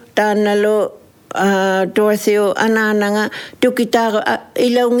natsiyok taanalo Dorothy anananga tukitaru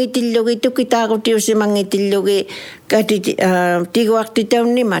ilaungitillugi tukitaru tiusimangitillugi kati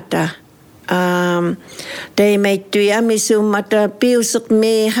tiguartitaunimata teimeitui amisummata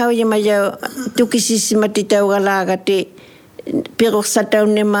piusukmi hauyamaya tukisisimatitaugalagati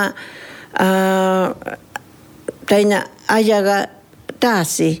pirursataunima taina ayaga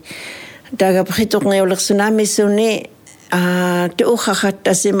taasi daga pritungeulersunamisuni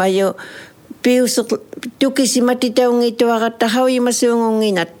tuuhahattasimayo piusuk tukisimatitaungituagatta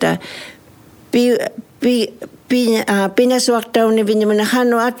hauyamasuungunginata pinasuartaunivinimun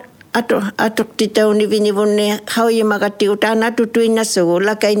hanu atuktitaunivunni hauyamagatigu taana tutuinnasugu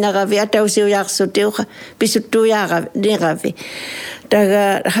lakainagavi atausiujaarsuti pisuttuujaaravi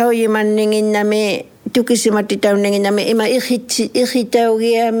daga hauyamanninginnami tukisimatitaunninginnami ima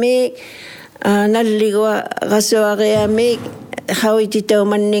ihitaugiami nalligua rasuariami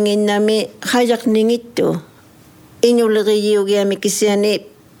hauititaumanninginnami hajakningittu inuleriyugiami kisiani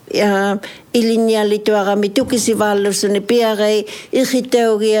ilinnialituarami tukisivaallusuni piarei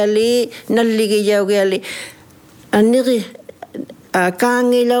ihitaugiali nalligiyaugiali niri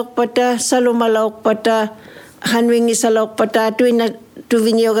kaangilauqpata salumalauqpata hanwingisalauqpata tuina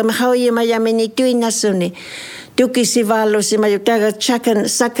tuviniogami hauyamayamini tuinnassuni tukisivaallusimayu taga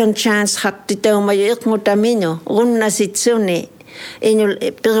second chance haktitaumayu iqmutaminu runnasitsuni inul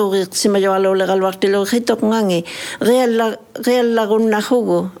perurirtsimayu alulegaluartilu hitoqngangi realla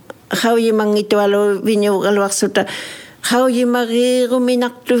runnahugu hauyimangitualu viniugaluarsuta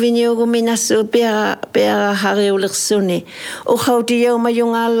hauyimariruminaqtu viniuguminassu peara hariulersuni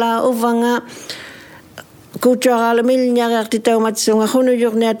uhautiyaumayungalla uvanga kutuaralu milniariartitaumatsunga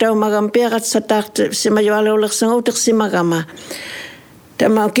hunujurniataumagam pearatsataart simajualuulersunga utersimagama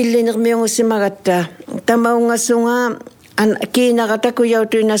tama killinirmiungusimagatta tamaungasunga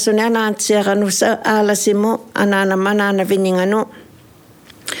kiinaratakujautuinnassuni anaantsiaranusa aalasimu anaana vininganu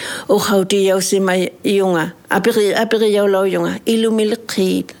uhautiyausimayunga apiriyaulauyunga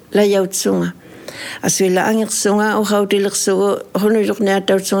ilumiliqi layautsunga aswila angirsunga uhautilirsugu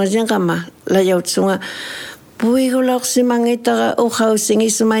hunujurniatautsunga singama layautsunga puigulauqsimangitara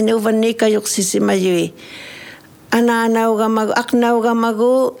uhausingisumani uvannikayuqsisimayui anaanaugamagu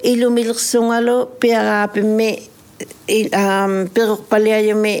aqnaugamagu ilumiliqsungalu piaraapimmi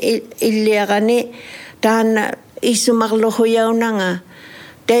piruqpaliayumi illiaqani taana isumarluhuyaunanga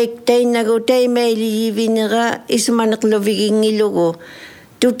teinagu teimeiliyivinera isumaneqluvigingilugu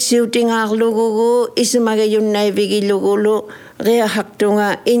tutsiutingaarlugugu isumagayunnaivigilugulu reahaktunga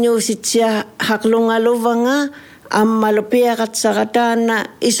inuusitsia haklungaluvanga ammalu piaqatsaqataana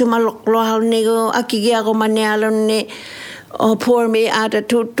isumaluqluarnigu akigiaqumanialunni pormi aata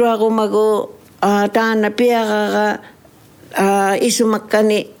tuttuaqumagu taana piaqaqa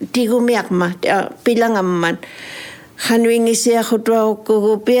isumakkani tigumiaqma pilangamman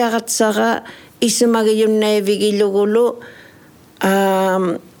hanwingisiaqhutuarukugu piaqatsaqa isumagayunnaivigilugulu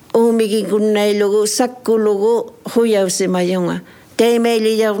uumigikunnailugu sakkulugu huyausimayunga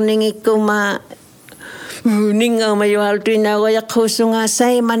teimeiliyaurningikkuma ninga mayo altu ina goya kusunga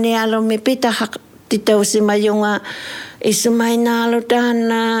sai mani alo mi pita hak titau si mayunga isumay na alo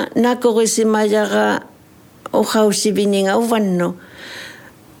tahana nakuri si mayaga uhaw si bininga uvanno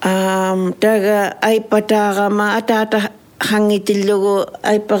taga ay pataga ma atata hangitilugo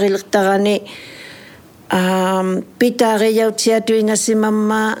ay pakilaktagani pita gayaw tiyatu ina si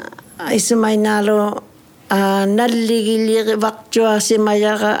mama isumay na alo naligili waktua si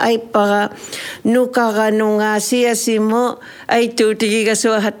mayaga ay para nukaga nunga siya simo ay tutigi ka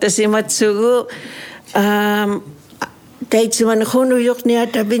so hatta si matsugu kahit suman hunuyok niya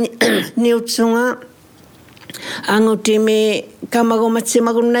tabi niutsunga ang utimi kamagumat si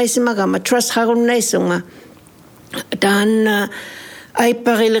magunay si magama trust hagunay sunga dan ay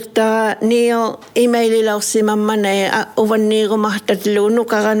pakilikta niyo email ilaw si mama na uwan niyo mahatatlo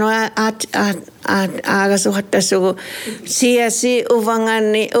nukagano at agasuhat tasugo siya si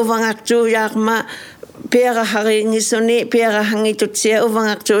uvangak tuyak ma pera hari ngisoni pera hangitut siya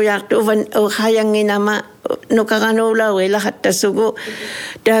uvangak tuyak uvan hayangin nama nukagano ulaw lahat tasugo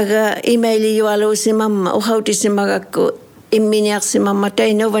daga email iwalo si mama uhauti si magako iminyak si mama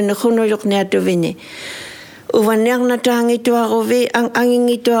tayo uvan hunuyok niya tuvini uvan yang natang ito ako vi ang angin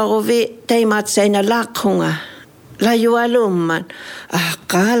ito ako vi tayo matsay na lakhunga layo aluman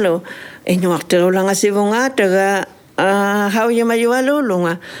kalo inuaktero lang si bunga taga how you mayo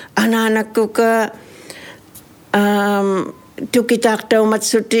alulunga anak ko ka tukitak taw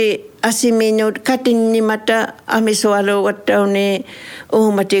matsuti asimino katin ni mata amiswalo wat taw ni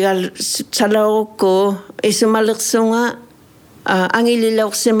matigal salaw ko isumaliksunga ang ililaw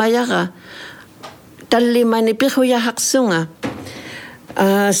si mayaka talima ni pihuya haksunga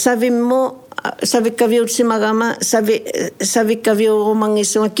sabi kaviyo si magama sabi kaviyo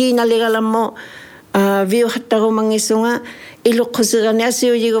rumangisunga kinaligalam mo viyo hatta rumangisunga ilukusigan niya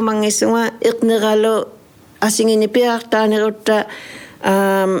siyo yi rumangisunga ikniralo asingin ipiyak tanirota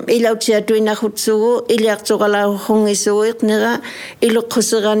ilaw siya tuwi na hutsugu iliyak tsukala hungisugu iknira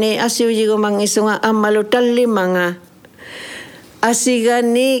ilukusigan niya siyo yi rumangisunga amalo talima nga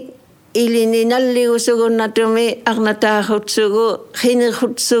asigani ilini nalliusugu natumi aknata hutsugu hini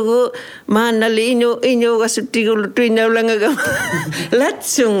hutsugu manali ino gasutigu tuina ulanga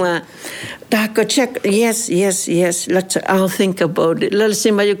latsunga tako check yes I'll think about it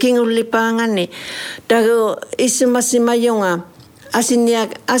lalsimayo king ulipangan ni tago isumasimayonga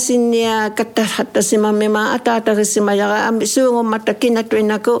asinya katahata si mamema atata si mayaga sungo matakina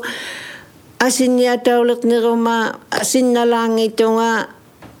tuina ko asinya taulik ni Roma asinna lang ito nga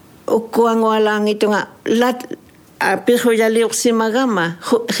ukuang walang ito nga piho yaliok si magama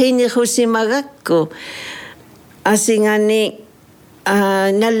hini ho si magako asingani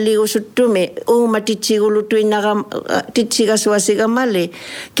naligo sutume matitsigulu tuin naga titsigaswasiga male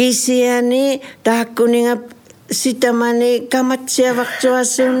kisiani takuninga sitamani kamatsia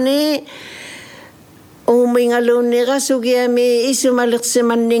waktuasuni umingaluni gasugiami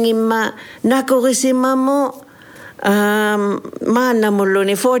isumaliksimaningima nakugisimamo mana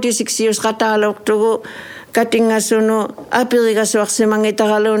muluni 46 years katalog tugo katingasuno apirigaswak si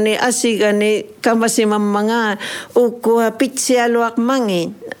mangitagaluni asigani kamasimamanga ukua pitsialuak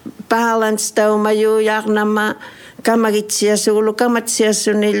mangin balance tau mayuyak nama kamagitsia sulu kamatsia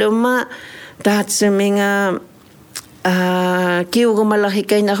suniluma tatsuminga kiugo malaki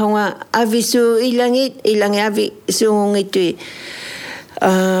kay na nga avisu ilangi avi sungungitui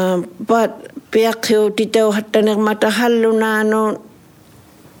but piakyo titaw hataner matahalo na ano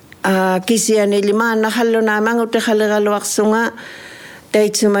kisiya nili manahalo na manguta halagalwak sunga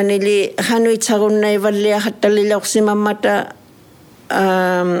dahil sumanili hanuit sarun na ivalya hatalilak si mamata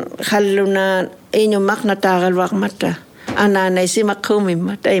halo na inyumak na tagalwak mata ananay si makumim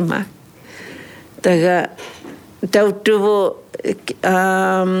mata ima taga tautubo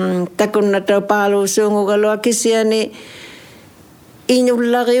takon na taw palo sungo galwak kisiya ni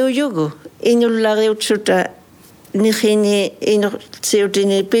inyulari uyugo inyulari utsuta nihini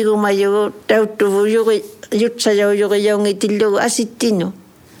inutsiutini pigu mayo tautubu yugi yutsayaw yugi yaw ngitilugo asitino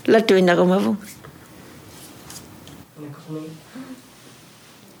latuin ako mabong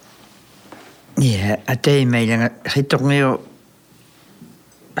atay may lang hitong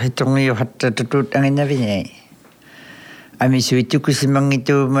iyo hatta tutut ang inabinay ami suitu kusimang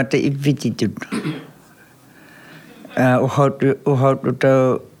ito mata ibititut uhaut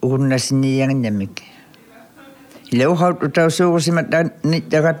utaw unasini yang nyamik ile uhaut utaw suusimat ni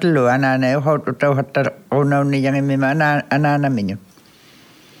tagatlo anana uhaut utaw hatta unaw ni yang mima anana minyo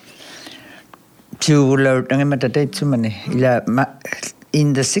chulo ang matatet sumane ila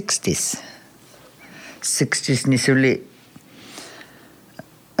in the 60s ni suli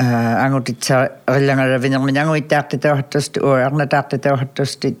angutitsa rillangaraviner anguittaartitauhattusti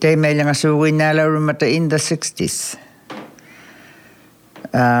arnataartitauhattusti teimeilanga suuinnaalaurumata in the 60s.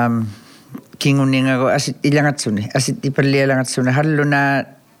 Kinguningago asit ilangatsuni asit ipallialangatsuni halluna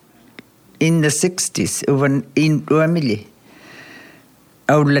in the 60s uamili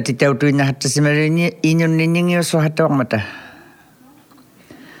aullati tautuina hattasimarini inunninningiusu hattaormata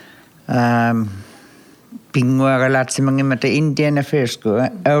pinguagalaatsimangimata Indian Affairs ko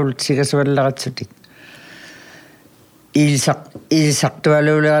aultsigasuvallaqatsutik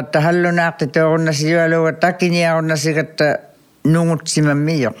ilsaqtualuulegatta hallunaartitoorunasiualuuga takiniarunnasigatta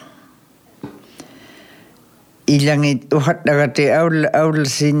nungutsimammiyo ilangit uhattagati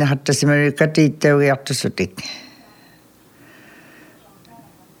aullasiina hattasimari katiittaugiartusutik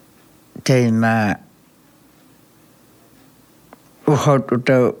teima uhaut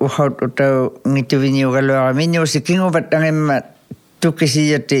utau ngituviniugaluara minuusi kinguvattangemma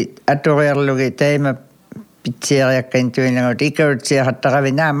tukkisiyati atoriarlugi teima pitsiariakkaintuinangut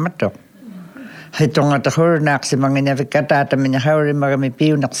ikautsiahattaqavinaammatto hitongata hurnaaqsimanginavi kataatamina haurimagami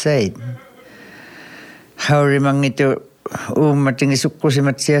piunaqsait haurimangitu uummatingi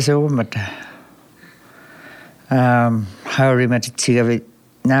sukkusimatsiasa uummata haurimatitsigavit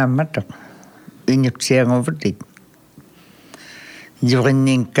naammatto inyuksianguvutit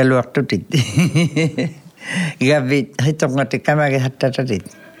jurinnin kaluartutit gavit hitongati kamagi hattatatit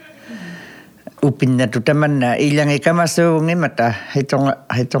upinnatu tamanna ilangi kamasuungimata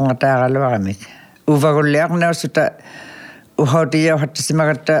hitongataaqaluaramik uvagulliarnausuta uhautiyo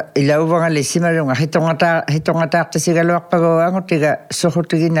hattasimagatta ila uvangali simarunga hitongataartasigaluarpagoangutiga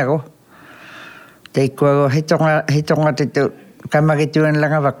sohutiginago teikkuago hitongatitu kamagituan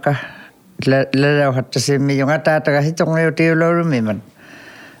langavakka lalau hattasimiyunga taataga hitongiutiulaurumiman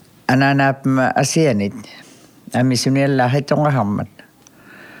ananaapma asianit amisunialla hitongahammat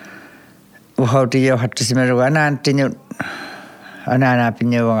uhautiyo hattasimaruga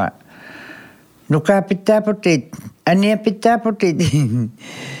anaanaapinniuanga nuka pittaaputit ania pittaaputit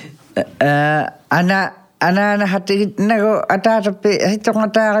ana hattigitnago ataatapi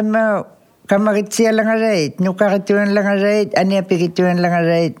hitongataaqimma kamagitsialangareit nukarituanlangareit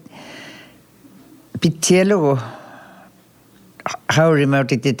aniapikituanlangareit pitsialugu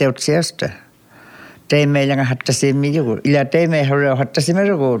haurimautititeutsiasta teimeilanga hattasimmijugu ila teimeihaurau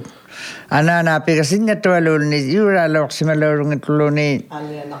hattasimarugu anaanaapiga sinnatualuulni juuraalorsimalorungituluni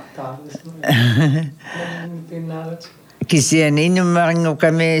kisiani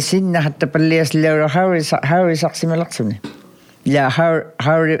inummaringukami sinna hattapalliaslauro haurisaqsimalaqsuni ja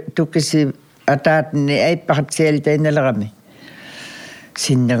hauri tukkisi ataatni aippaqatsialtainnalerami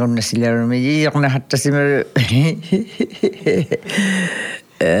sinnagunnasilaurumi iiqna hattasimaru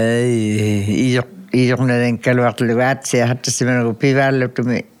iiqnaden kaluartulugu aatsia hattasimarugu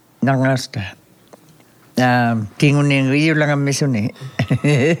pivaallutumi nangasta kinguningu iulangammisuni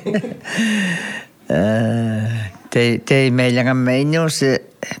teimeillangamma inuusi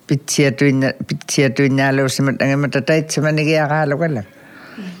pitsiatuinnaaluusimat angamata taitsamanigiaqaalukalla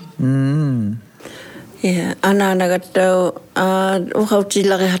anaanagattau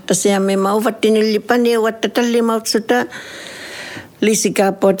uhautsilari hattasiammima uvattinilli paniuatta tallimautsuta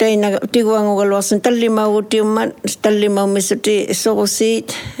lisikaapo teina tiguangugaluarsun tallimaumisuti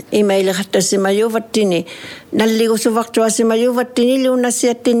sorusiit imeili hattasimajuvattini nalligusuvartuasimajuvattini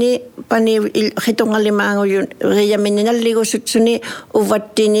luunasiattini pani hitongallimaanguyun riyamini nalligusutsuni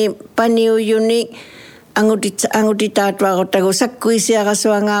uvattini paniujuni angutitaatuarottagu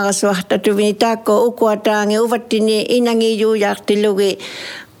sakkuisiarasuangaarasuartatuvini taakko ukuataangi uvattini inangijuujaartilugi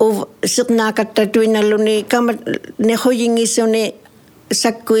sirnaakattatuinalluni kama ne hoyingisuni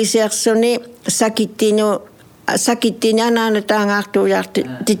sakkuisiarsuni sakittini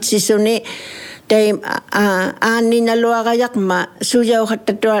anaanataangaartuujaartitsisuni teim aanninnaluarajaqma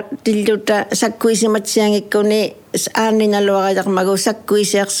sujauhattatua tilluta sakkuisimatsiangikkuni aanninnaluarajaqmagu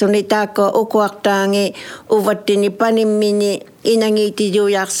sakkuisiarsuni taakko ukuartaangi uvattini panimmini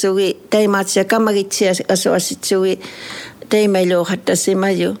inangiitijuujaarsugi teimaatsia kamagitsia asuasitsugi teimailu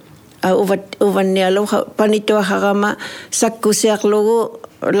hattasimaju uvannialu panituaharama sakkusiarlugu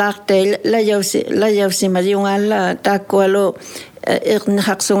laartei lajausimajungalla taakkualu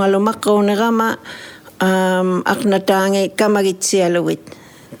irnihaqsungalu maqqaunerama aqnataangi kamagitsialuit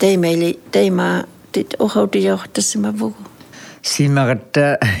teima tit uhautiyo hattasimavugu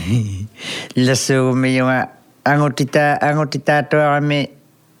simagatta lasuumiyunga angutitaatuarami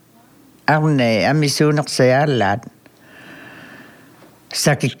arne amisuunersiaallaat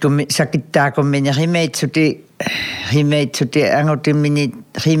sakittaakummini himeitsuti angutimmini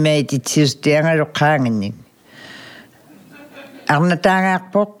himeitsiusti angaluqqaanginni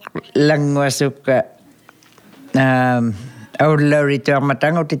arnataangaarpoq languasukka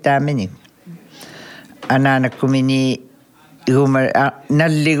aullaurituarmatanguti taamini anaanakkumini iguma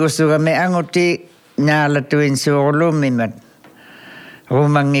nalligusugame anguti naalatuin suurluummimat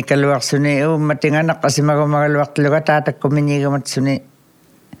rumangikaluarsuni ummatinganaqasimagumagaluartuluga taatakkuminiigamatsuni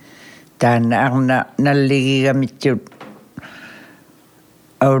taanna arna nalligigamitjut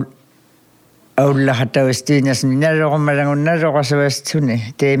aullahatauistiinasni naroqummalangunnaroqasuassuni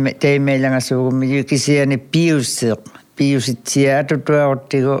teimeilangasugummiyu kisiani piusitsiya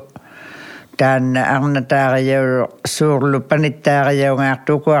atutuaruttigu taanna arnataaqajauru suurlu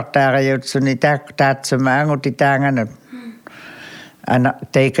panittaaqajaungaartukuartaaqajautsuni taatsuma anguti taanganut ana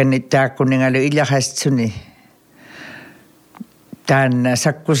teikanit taakkuningalu ilaqassuni taanna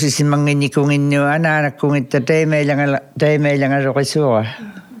sakkusisimanginnikunginniu anaanakkungitta teimeilangaroqisuura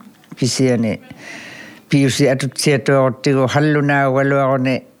kisiani piusi atutsiatuaruttigu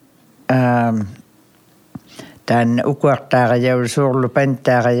hallunaagualuaruni taanna ukuartaaqajauru suurlu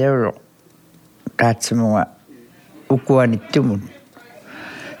panittaaqajauru taatsumunga ukuanittumun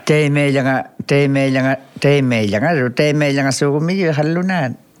teimeilanга suugummiyu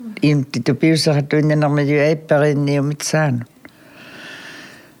hallunaan imtitu piusaqatuinnanermiyu aippariinniumitsaanu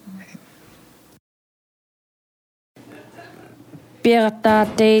Pierta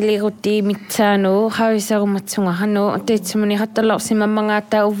teilirutti mitsaanu havisarumatsunga hanu teitsumuni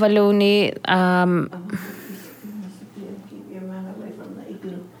hattalorsimammangaata uvaluuni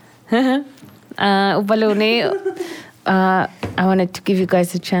uvaluuni I wanted to give you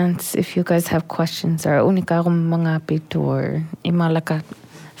guys a chance if you guys have questions or unikarum mga pitu or imalaka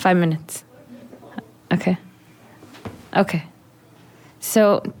 5 minutes. Okay.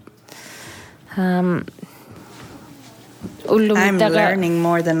 So I'm learning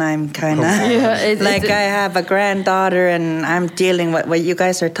more than I'm kind of like I have a granddaughter and I'm dealing with what you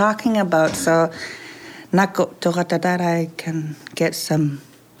guys are talking about. So nako that I can get some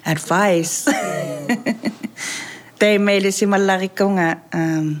advice. They made it seem like I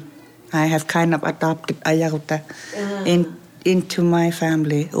have kind of adopted Ayaruta into my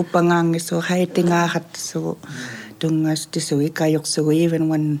family. Upangang so haitingahat so dungas tisu ikayok so even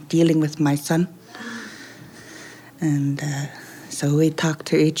when dealing with my son. And so we talk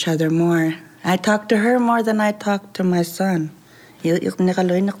to each other more. I talk to her more than I talk to my son. Good.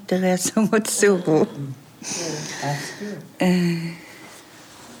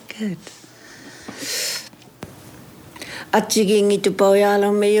 Atsiging itu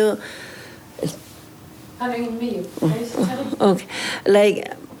pauyalo meyo. Okay.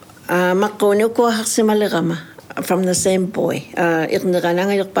 Like makoni ko haksimaligama from the same boy.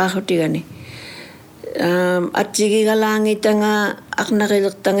 Iknagananga yok pahotigani. Atsigi galangi tanga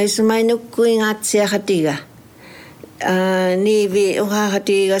aknarilok tanga isumainu kuingat siya hatiga. Nivi uha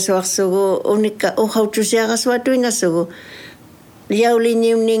hatiga swaksugo unika uhautu siya kaswatu inasugo. Yauli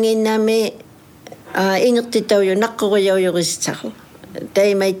niuningin nami ingat titaw yun nakkuyaw yung istsako.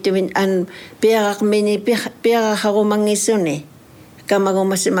 Tay may tuwin an piyak ako mangisun eh. Kamago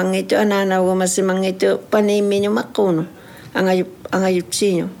masimangito ananago masimangito panimin yung makuno ang ayup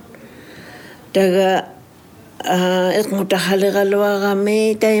sinyo. Daga ikmuta haligalwa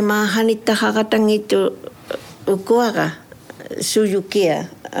kami tay mahanit takakatang ito ukuaka suyukia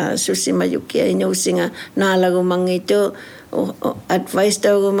susimayukia inusinga nalago mangito advice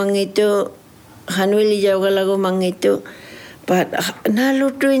daw ko mangito hanuli jaw galago mangito but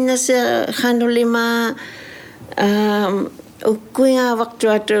nalutuin na sa hanulima ukuya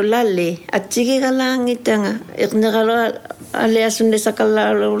waktu ato lali at sige ka lang ita nga iknagalo aliasun de sa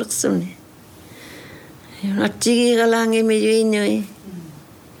kalalo laksun at sige ka lang medyo inyo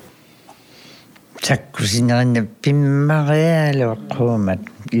sakkusinaan na pimmarialo kumat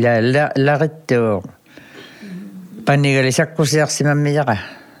larito panigali sakkusiarsimamiyaka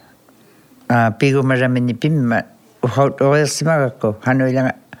pigu maramini pimma uhaut oersimagako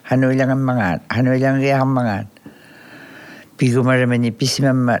hanuilangan mangan hanuilangan gihang mangan pigu maramini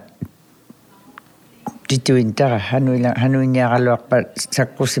pisimamma tituintara hanuinyaqaluarpa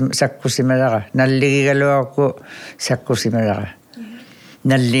sakkusimalaka nalligigaluarku sakkusimalaka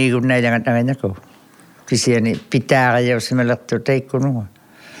nalligunailangan anganako kisiani pitaaqajausimalertu taikkununga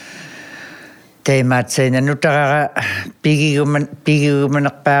teimaatsaina nutaraqa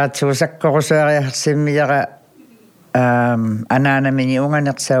pigigumanaqpaarat suusakkorusuariarsimmiyaka anaanamini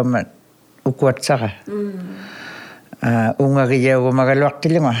unganersauma ukuatsaqa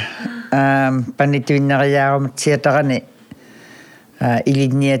ungagijaugumaгаluartilunga panituinnariaarumatsiataqani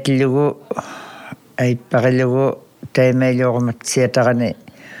ilinniatillugu aipparilugu taimailuorumatsiataqani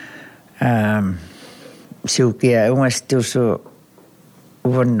suukia ungastuusu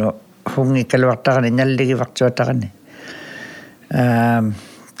uvannu hungi kaluartaqani nalligivartuataqani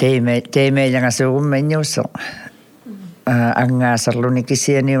teime jangasuugumma inniusso angaasarluni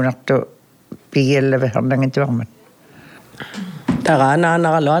kisianiunartu pigiallavi harnangituarmat taga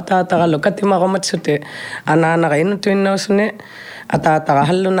anaanaqalu ataataqalu katimaqumatsute anaanaqa inutuinnausune ataataqa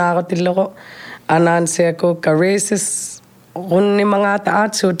hallunaaqutilloqu anaansiakuukka races qunnimangaata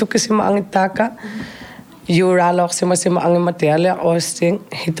aatsu tukisima angittaaka juuraalooqsimasima angimatialia oosting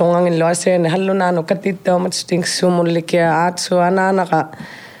hitungangilluaseene hallunaanu katittaumatsting sumullikia aatsu anaanaqa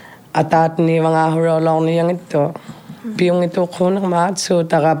ataatniivangaahurolorniangittu piungituuquunerma aatsu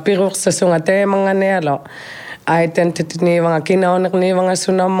taqa piruqsasunga teemanganialo identity niivanga kinaonerniivanga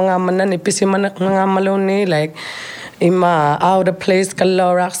sunaammangaammanani pisimanerngaamaluni like ima out of place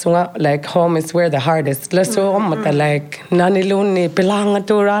kaloraqsunga like home is where the heart is lasuuqammata like naniluni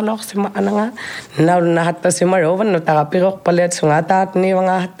pilangatuuraaloqsima ananga naulnahattasimaruvannu taqa piroqpaleetsunga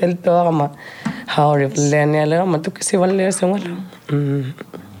ataatniivanga hatteltuaqama haurivleanialerama tukisivalliasungalo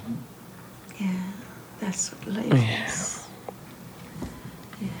That's what life is.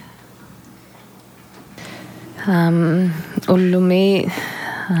 Ullumi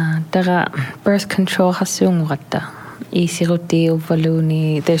taga birth control hasunguratta isiruti uvaluni.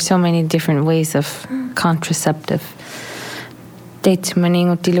 There's so many different ways of contraceptive. Date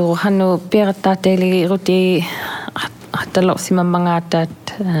maningutilu hanu pirata teli ruti hatalo simamangatat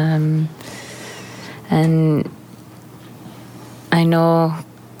and I know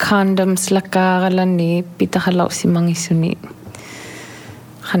condoms lakaralani pitahalo simangisuni.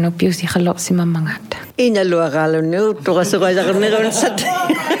 Hanu piusi halo simamangata. Ina luaqalunu tuqasuqajarnerunssat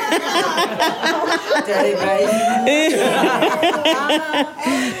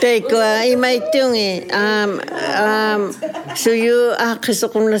Teikua imaitungi suyu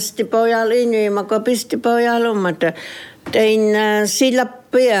aqisuqunnastipaujaalu inui makopistipaujaalumata teina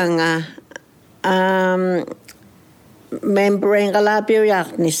silappianga membrane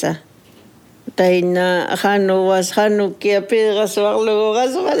qalapiujaaqnissa teina hanukia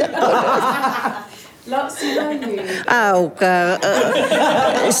pirasuarluurasuqaja Auka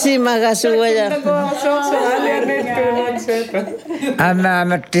simagasuaya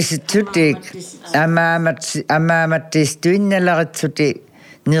amaamattistuinnalaritsuti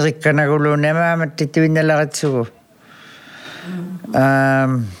nirikkanaguluun amaamattistuinnalaritsugu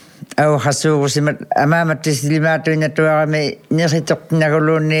auhassuugusimat amaamattislimaatuinnatuarami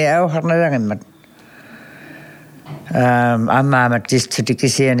niritoqtinaguluunni auharnalangimmat amaamattistuti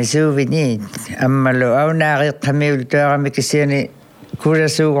kisiani suuvini ammalu aunaariqqamiultuarami kisiani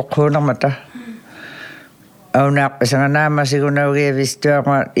kulasuugoqquunermata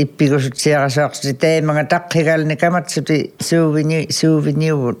aunaaqpisanganaamasigunaugievistuaqa ippigusutsiaqasuaqsuti teimanga taqqigalni kamatsuti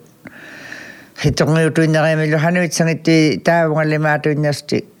suuviniuvut hitorngiutuinneriamilu hanuitsangittu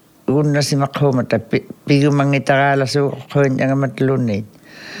taavungallimaatuinnersti unnasimaqqhuumata pigumangitaraalaasuugoqquinyangamatluunniit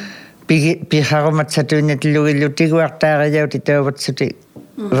piharumatsatuinnatillugillutiguartaariauti tauvatsuti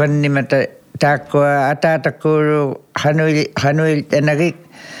vannimata taakkua ataatakkuulu hanuil tanagik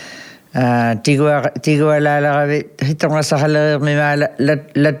tigualaalaravi hitorngasahaleriirmimaa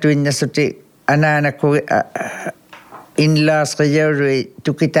latuinnassuti anaanakku in-laws qiyaurui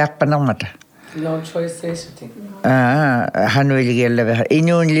tukitaaqqanermata no choice isuti hanuiligiallaviha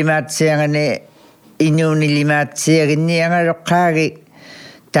inuunlimaatsiangani inuunilimatsiaginni angaloqqaagi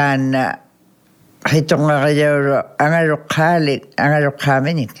taanna hitorngariauru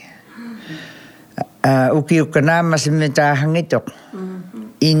angaloqqaaminik ukiukkanaammasimmi taahangitoq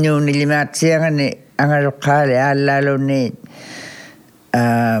inuunilimatsiangani angaloqqaali aallaalunni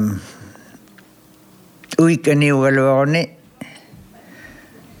uikaniugaluorni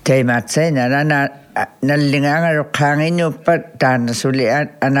taimaatsaina nallinga angaloqqaanginnuppa taanna suli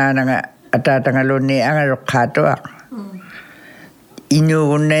anaananga ataatangalunni angaloqqaatuaq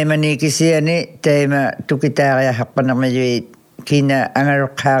inuugunnaimani kisiani taima tukitaaria haqqanermajui kina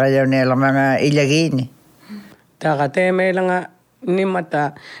angaloqqaariaunialermanga ilagiini taga teemeilanga nimata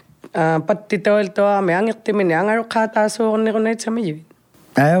pattitoiltoami angirtimini angaloqqaataasuornirunaitsamajui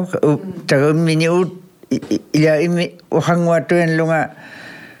taga ummini ila imi uhanguatuanlunga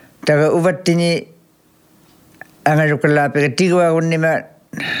taga uvattini angalukkalaapika tiguagunnima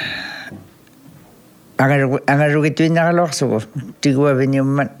angarugituinnaqaloqsugu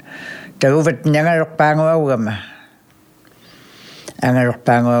tiguaviniummat taga uvattini angaluqqaanguaugama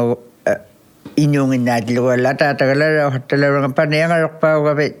angaluqqaanguagu inuunginnaatilugualla ataatagalara hattalarunga pani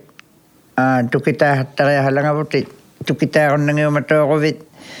angaluqqaugavit tukitaahattariahalangavutit tukitaarunnangiumatooquvit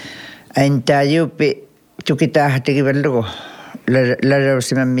aintaajuuppi tukitaahattigivallugu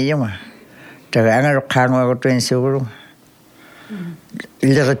larausimammiunga taga angaluqqaanguagutuinsuugulunga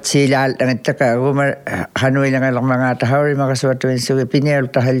Lirtsilaal angittaka aguma hanuilangalermangaata haurimaqasuatuin sugi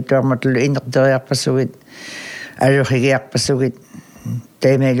pinialutahalituarmatulu inerteriarpassugit aluhigiarpassugit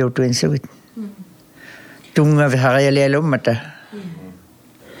taimeluutuin sugit tunga viharialialummata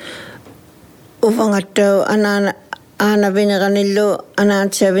uvangattau ana vineranillu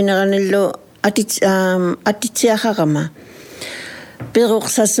anaantsia vineranillu atitsiaqaqama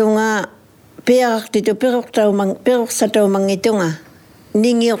peruqsasunga piaraqtitu peruqsataumangitunga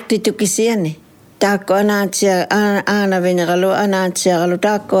ningiortitu kisiani taakko aana veneralu anaantsiaqalu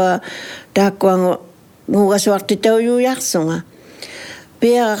taakkoa ngugasuartitaujujarsunga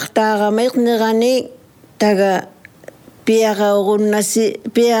piaraqtaarama iqnerani taga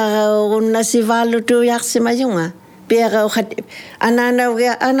piaraurunnasi vaalutujarsimajunga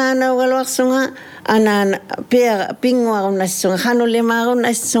anaanaugaluarsunga pinguarunassunga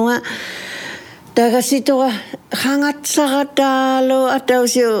hanulimaarunassunga taga situa hangatsaqataalo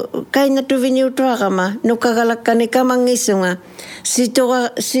atausiu kainatuviniutuaqama nukagalakkani kamangisunga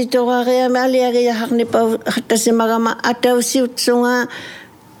situariame aliariaharnipau hattasimagama atausiutsunga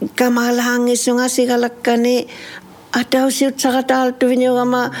kamalahangisunga sigalakkani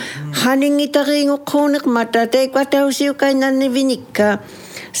atausiutsaqataaltuviniugama haningitariinguqquuniqmata teik atausiu kainanni vinikka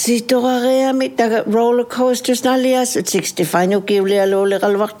situariami taga roller coasters nalias 65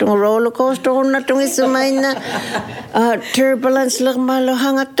 nukiulialuuliqalvartunga roller coaster unnatungissumainna turbulence lermalo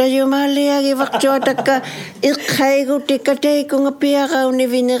hangattayumaliagivartuatakka iqqaigutikka teikunga piarauni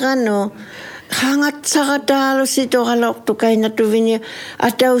viniranu hangatsaqataalu sitoralortu kainatuvini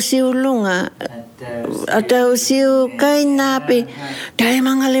atausiulunga atausiu kainaapi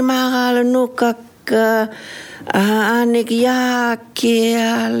taimangalimaaraalu nukakka anik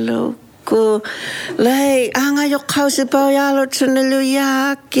yaakialuku lai angayokqausipauyalu tsunelu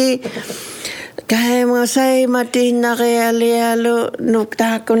yaaki kaimo saimatinnarealialu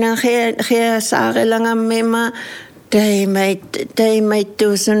nuktaakkunan hiasaarelangammima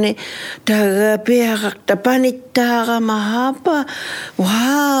taimaittuusuni taga piaqaqta panittaarama hapa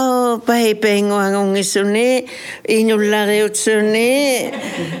wow paipenguangungisuni inullariutsuni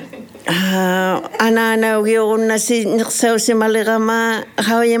anaanaugiurunnasi niqsausimalerama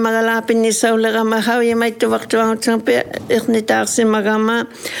hauyimagalaapinnisaulerama hauyimaittuvartuangutsunga iqnitaarsimagama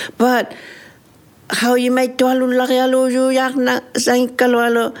but hauyimaittualullarialuujuujaarna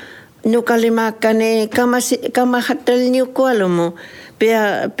sangikkalualu nukalimakkane kamahattalniukkualumu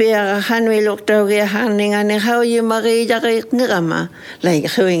pia hanuilortaugiaharningane hauyimariijariiqnerama lai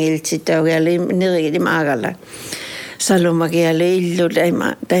huingiltsitaugiali niriilimaagala salumagiali illu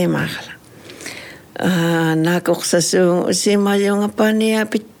taimaagala nakoqsasuung usimajunga pania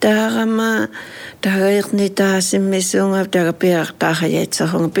pittaarama tagaiqnitaasimmisunga taga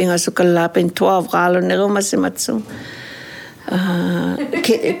piaqtaahajatsaxunga pingasukallaapin 12 qaalunnerumasimatsung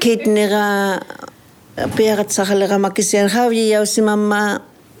kitnera piaqatsaxaleqamakisian hauyiyausimamma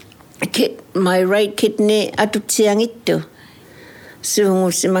my right kidney atutsiangittu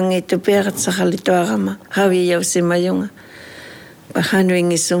suungusimangittu piaqatsaxalituarama hauyiyausimayunga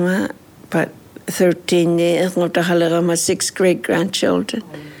pahanuingisunga but 13 erngutaxaleqama 6 great grandchildren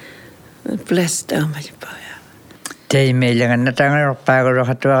blessed amalipaya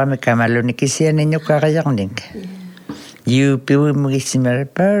teimeilangannataangalerpaaguloqatuarami kamallunikisianinnukkaaqajarninga piuimugisimara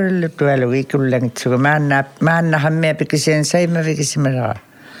parlutualugiikullangitsuga maannahammia pikisian saimavikisimara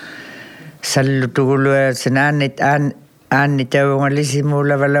sallutuguluatsinaannit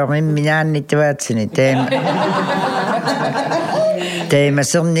aannitauungalisimuulavalormimminaannittuaatsini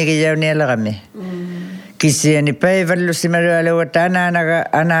teimasernigijaunialerami kisiani paivallusimalualuata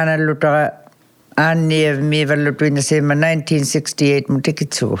anaanallutaqa aanniavmiivallutuinasiima 1968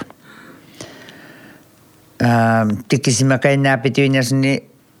 mutikitsugu tikisimakainnaappituinasni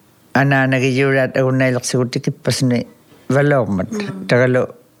anaanagijuuraat agunnailersigutikippasni valormat tagalu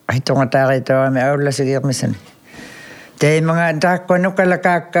hitongataaqiitaarami aullasigiirmisani teimanga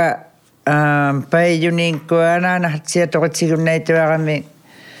taakkuanukalakaakka paijuniinkku anaanahatsiatoqitsigunnaiituarami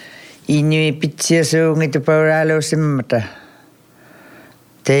inui pitsiasuungitu pauraaluusimmata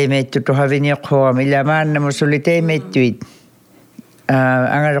teimeittutuhaviniorhuarami ilamaannamusuli teimeittuit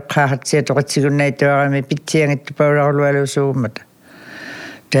angaluqqaahatsiatoqitsigunnaiituarami pitsiangittu paurarulualuusuummata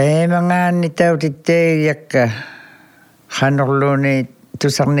taimangaannitautitteijakka hanorluuni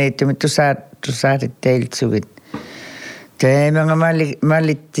tusarniittumi tusaatittailtsugit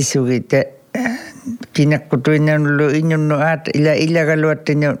taimangamalittisugit kinakkutuinnanullu innunnu aat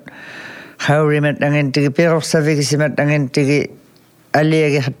ilagaluattinu haurimat angentigi perorsavikisimat angentigi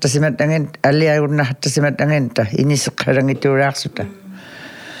aliagi hattasimat aliagunna hattasimat angenta iniseqqalangituulaarsuta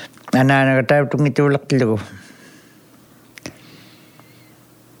anaanaga tautungituulertilugu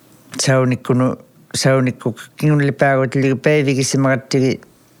saunikku kingulle päägotteli päivikissä magattigi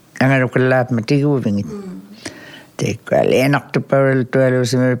angarukallaapma tiguuvingit. Teikko aleenartu päivällä tuolla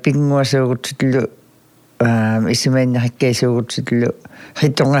se pingua suukutsutlu isimen hakkei suukutsutlu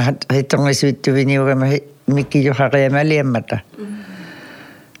hitonga suittuvini urema mikki joharea liemmata.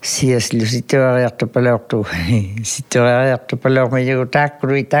 Siaslu sittuariartu palortu palorma joku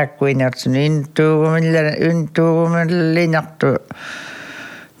takkui nartsun intuumilla linartu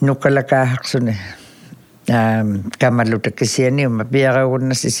nukalla kaahaksune. Kammalutakisiani umma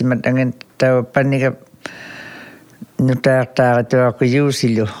piaraunnassa simat angen tau panika nutaartaaratuaku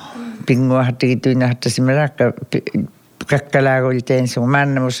juusilu pingua hattikituinahattasimalakka kakkalaakulteen sun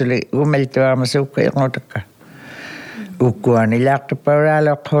mannamus oli umeltuarma suukka irngotakka. Ukkuani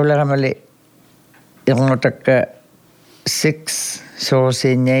laartupaulaaloqhuularamali irngotakka 6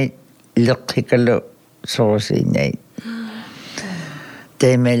 soorsiinnait liqhikalu soorsiinnait.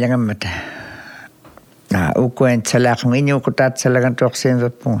 Teimeilangammata. Ukkuan salaqung inyukutaat salagan tuokseen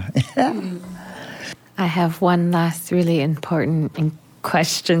vappunga. I have one last really important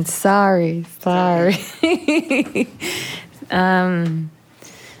question. Sorry.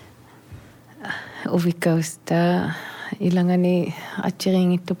 Uvikosta ilangani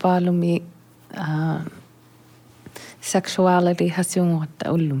atjiringittu palumi sexuality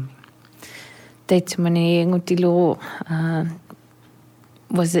hasungotta ullumi. Teitsumani ngutilu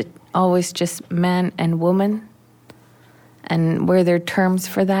was it always just man and woman? And were there terms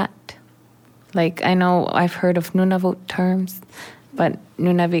for that? Like, I know I've heard of Nunavut terms, but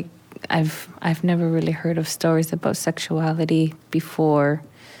Nunavik, I've never really heard of stories about sexuality before,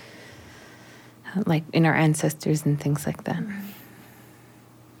 like in our ancestors and things like that.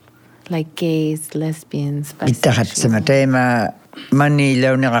 Like gays, lesbians, bisexual. Teema mani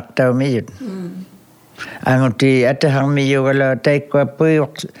launiraqtaumiyut. Anguti atahangmiyugala taikwa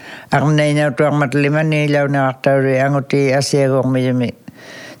puiuq arnainautuarmatlimani launiraqtauri anguti asiagormiyumi.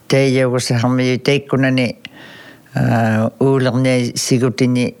 Teijaugussahami teikkunani uulerni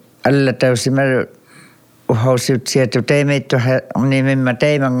sigutini alla tausimaru uhausiutsiatu teimeittu nimimma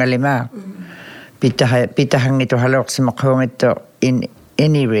teimangalimaa pitahangitu halorsimaqhuungittu in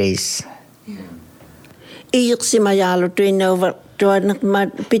any race. Iiqsimayalu tuinauva tuanakma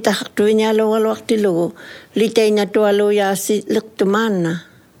pitahtuinyalu walwaqtilugu liteina tualu yaasi liqtumaanna.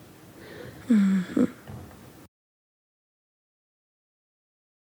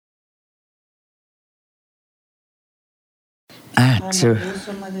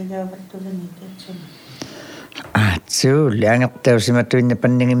 Liangaqtausimatuinna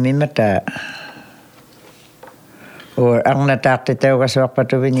panningimimata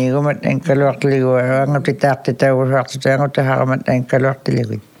arnataartitaugassuarpatuviniigumat ankaluartiligu angutitaartitaugassuartutaangutaharamat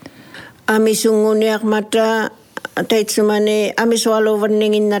ankaluartiligut amisunguniarmata taitsumani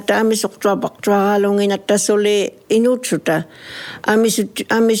amisualuvanninginnata amisuqtuapaqtuaraalunginatta suli inutsuta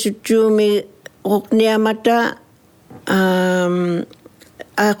amisuttuumi ruqniamata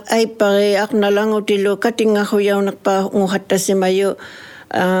aipari aqnalangutilu katingahuyaunaqpa nguhattasimayu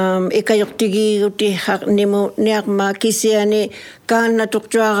ikayuqtigiguti haqnimu niaqma kisiani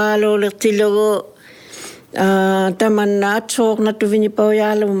kaannatuqtuaraaluulertilugu tamanna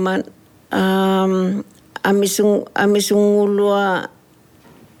atsuoqnatuvinipauyaalumman amisungulua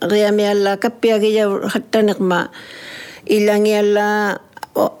riamialla kappiagiya hattaneqma ilangialla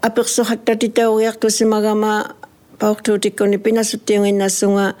apersohattatitauriartusimagama pauqtuutikkuni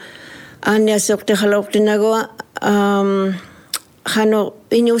pinasuttiunginnassunga aaniassoqtiqaloqtinagua hano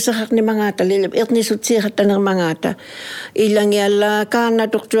inuusaqarnimangata lilip ernisuttiiqattanermangata ilangialla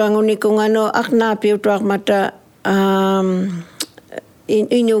kaannatuqtuangunikkungano aqnaapiutuarmata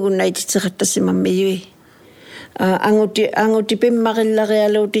inuugunnaititseqattasimammiui anguti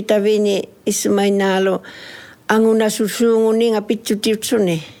pimmaqillarialuuti tavini issumainaalu angunasusuunguninga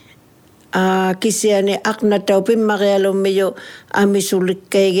pitsutiutsuni kisiani aqnatau pimmarialummiyu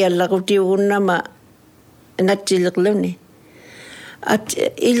amisulikkaigiallaqutiugunnama natsileqluni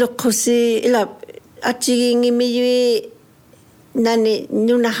iluqqusi ila atsigiingimiyui nani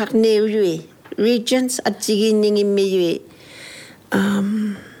nunahaqniuyui regions atsigiinningimmiyui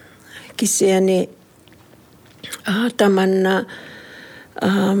kisiani tamanna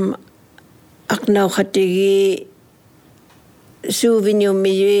aqnauqatigi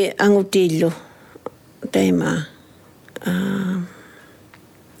suuviniummiyui angutiillu taima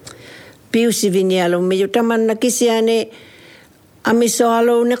piusivinialummiyu tamanna kisiani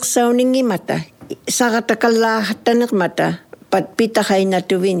amisoaluuneqsauningimata saqatakallaahattaneqmata pat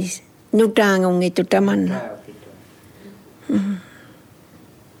pitahainatuvini nutaangungitu tamanna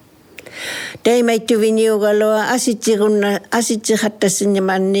Teimaituviniugaloa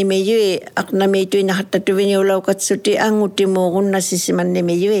asitsikhattasinnimaannimiyui aqnamiituinahattatuvinniulaukatsuti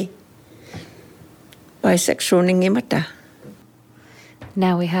angutimuuqunnasisimannimiyui. Bisexualingimata.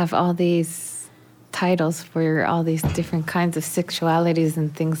 Now we have all these titles for all these different kinds of sexualities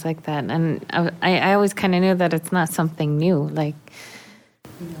and things like that. And I always kind of knew that it's not something new. Like,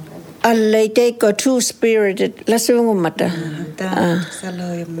 Allei teikko two-spirited lasungumata.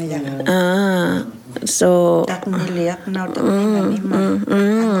 So Takniliak na takningan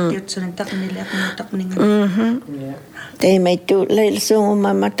Tiutsunin takniliak na takningan. Teimaitu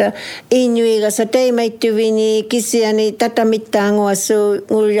lasungumamata inuiga sa teimaituvini kisiani tatamittaangua su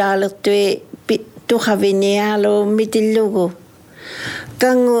nguljaalettui tuhavini alo mitillugu.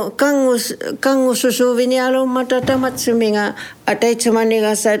 Kangu susuvini alo mata tamatsuminga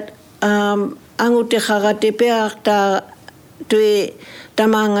ataitsumaniga sa anguti khagati peakta tui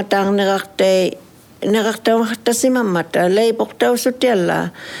tamangatang nerakta simamata leipokta usutialla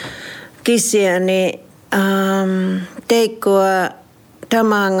kisiani teikkoa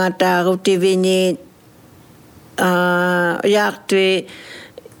tamangata rutivini jaaktui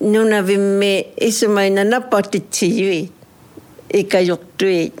nunavimmi isumaina napatitsijui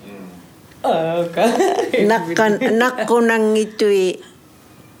ikajuktui nakkonangitui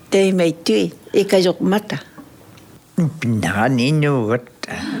teimeittui ikajukmata. Pinnaqa niinnuugat.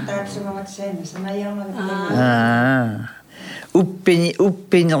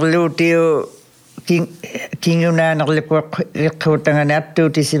 Uppinerluutiu kingunaanerliqquutangani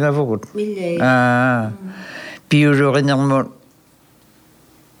attuutisimavugut.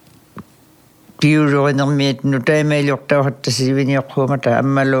 Piuruinermiit nutaimailiortauhattasivinioqquumata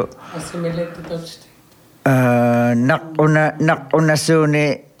ammalu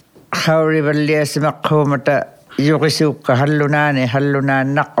naqunasuuni haurivalliasimaqqhuumata yurisuukka hallunaan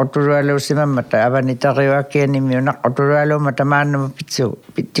naqqutulualuusimammata avanitariuakkianimiu naqqutulualuumata maannamu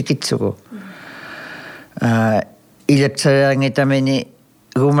tikitsugu ilatsariangitamini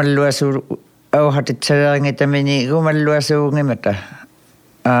gumalluasu auhatitsariangitamini gumalluasuungimata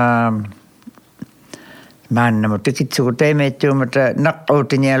maannamu tikitsugu taimeittuumata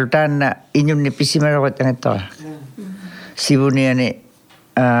naqquutinialu taanna inunni pisimaruqatangittara sivuniani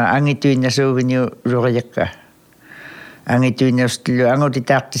angituinnasuuviniu ruqajakka angituinnastillu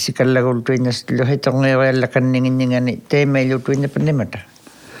angutitaartisikallagultuinnastillu hitorngiuriallakanninginningani taimailutuinnapannimata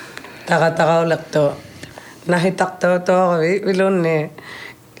Taqataqaulertu nahitartuutuari vilunni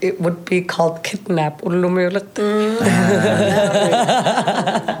it would be called kidnap ullumiulertu.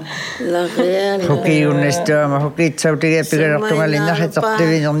 Hoki unnestuama hoki tsautige pigarartungali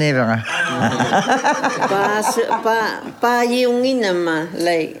nahitartivinerniivanga. Pa yunginama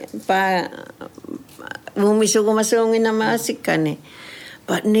like pa umisugumasungina asikane.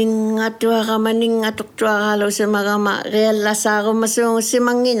 But ningatuarama ningatuktuaralo semagama realasago masungu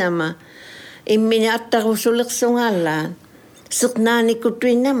simanginama. Immini attarusulersungallaan. Suknani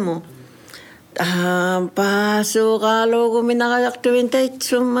kutuinamo. Pasukalo kuminakayaktuin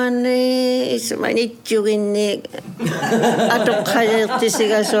taitsumani isumanitsuginni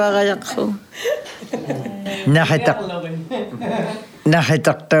atukkayertisikasuakayakku.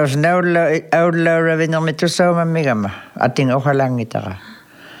 Nahitartaus naulauravinermitussaumammigama ating ohalangitara.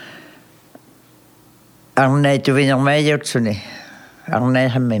 Arnaituvinermaijutsuni.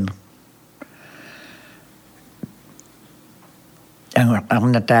 Arnaihammimu.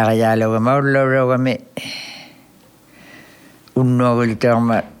 Arnataarajaaluga maulluurugami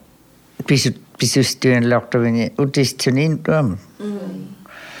unnuagulitaarma pisustuinlortuvini utistuniin tuam.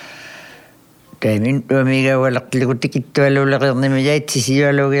 Taimin tuamiga walaqligu tikittualuuleqernimi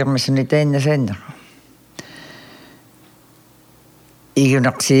yaitsisiualuugirmasuni tainnasanna.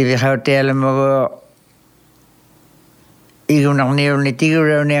 Igunaqsiivihautialamugu igunarniulni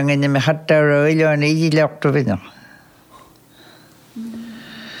tiguraunianginimi hattaurauiluani ijilaortuvina.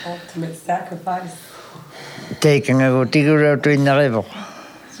 Ultimate sacrifice. Teikangagu tigurautuinnarivo.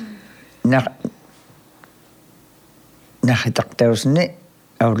 Nahitartausni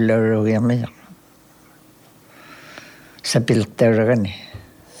aullaurugiarmia. Sapiltauragani.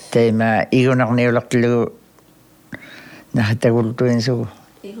 Teima igunarniulartiligu nahitagultuinsugu.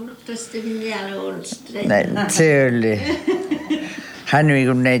 Tseuli. Hanu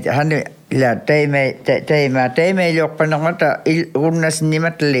la teima ilorpanarmata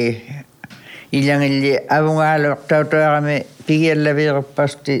unnasnimatli ilangilli avungaaluartautuarami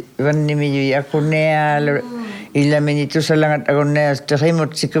pigiallaviiruppasti vannimiyui akunneaalu illamini tusalangat akunneasti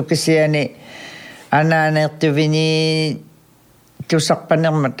rimutsikukisiani anaanertuvini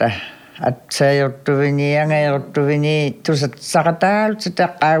tusarpanermata atsayortuvini angayortuvini tusat saqataal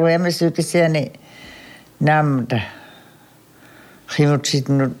tutaqaawiama suukisiani naamta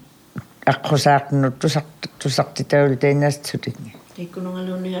khimutsitnut aqqhusaaqnut tusaqtitaultainnastsutik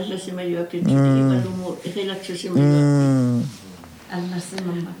Ikkunungaluni allasimayuakitsutikikalumu iqilaksusimayuakit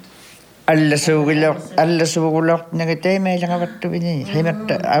allasimammat allasuuguloq nagataimailangavartuvini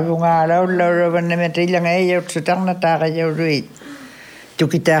khimatta avungaalaullauravannamata ilangaiyautsutarnataaqajauluit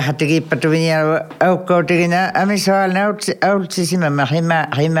tukitaaxatigiippatuvini aukkautigina amisoalna aultsisimama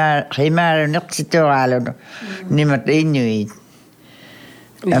khimaaluneqsituoraalunu nimat innuit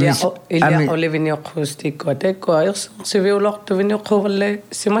Ilja olivini oqhuustikko tekko siviulortuvini oqhuvalle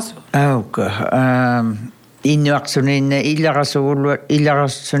simasu auka innuaqsuninna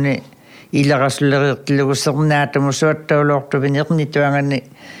ilaqasulleriqtilugusernaatamusuattaulortuvini eqnituangani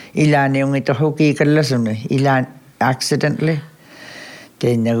ilaaniungitohukiikallasuni ilaan accidentally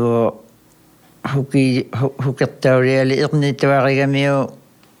teinagu hukertauriali eqnituarigamiu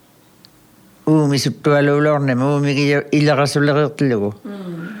uumisuttualuulornama uumigi ilaqasulleriqtilugu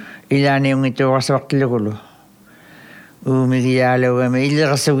ilaaniungituarasuartilugulu uumigiaalugama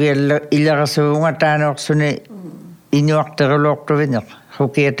ilaqasuunga taanoqsuni inuarteruloortuvineq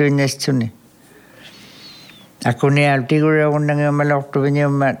hukiatuinnassuni akunial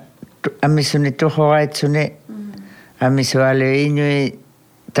tiguragunnangiumalortuviniumma amissuni tuhoraitsuni amisualu inui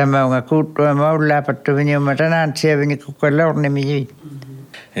tamaunga kuuttuamaullaapatuviniumma tanaan siavinikukkalornimiyui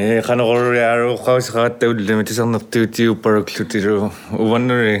qanaqorriaru qausiqaattaullami tisarnertuutiupparuklutilu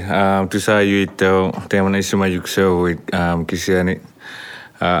uvannuri tusaayuittau teemana issumayuksauit kisiani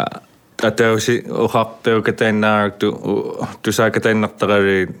atausi uqartau katainnaaruktu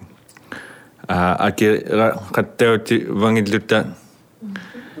tusaakatainnartaqari aki qattauti vangillutta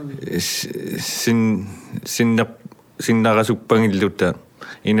sinnaqasuppangillutta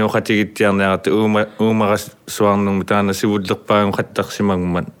inuqatigittiarnearta uumarassuarnungma taana sivullerpaagum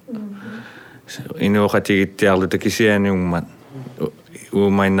qattarsimagummat inuqatigittiarluta kisianiungmat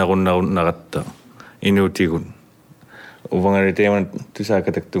uumainnarunnarunnaраtta inuutigun uvangari teeman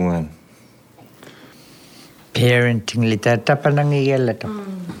tusaakataktungaan parenting lita tapanangigallata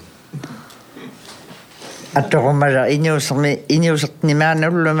attoqumara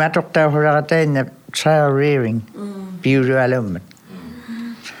inuusernimaanullu atoqtauhuraqatainna child rearing piurualummat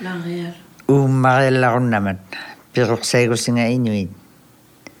Langear uummarillarunnamat piruqsaigusinga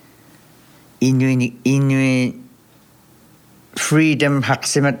inuit freedom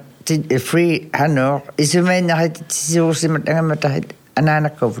haqsimat free hanor isumainnarit angamatahit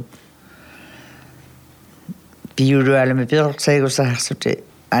anaanakkavut piurualumi piruqsaigusahaqsuti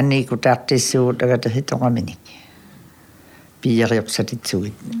anniikutaartissugut agatahitoqaminik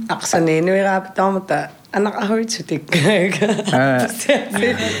piariuqsatitsugit aqsaniinuiraapitaamata anaqahuitsutik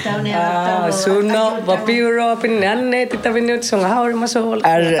sunno vapiuro pinanne titavinut sungahaurimasul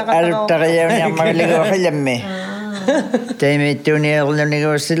aruttariauniarmagaligoqillammi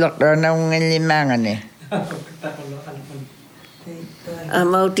taimittuuniernuniguussilertuanaungallimaangani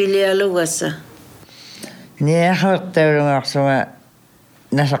amautilialugassa niaqertaulungaarsunga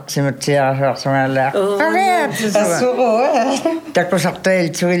nasaqsimatsiarasuarsungaalla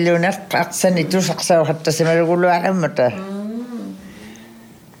takusartailtsuilluunar aqsani tusaqsauhattasimalugulualammata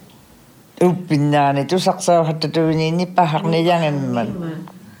uppinnaani tusaqsauhattatuviniinni paharniyangamman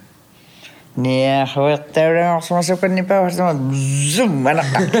niaqertaulungaarsumasukkanni pauharsuma zoom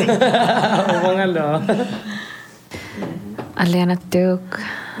anaqqaqki uvangalo Alianattuk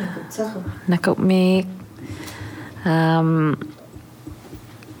nakupmiik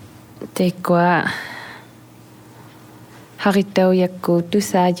Tekwa Haritau yakku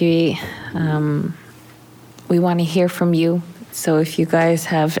tusaajui. We want to hear from you. So if you guys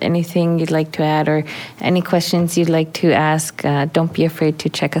have anything you'd like to add or any questions you'd like to ask, don't be afraid to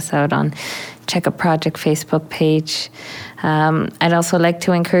check us out on Check a Project Facebook page. I'd also like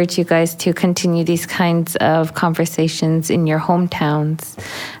to encourage you guys to continue these kinds of conversations in your hometowns.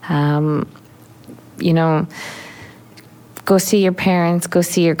 Go see your parents, go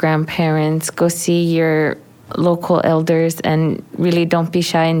see your grandparents, go see your local elders, and really don't be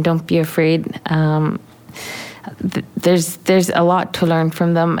shy and don't be afraid. There's a lot to learn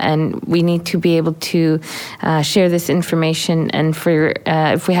from them, and we need to be able to share this information. And for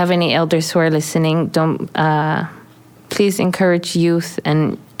if we have any elders who are listening, please encourage youth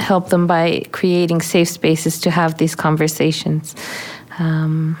and help them by creating safe spaces to have these conversations.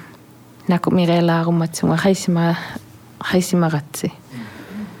 Haisimaratsi.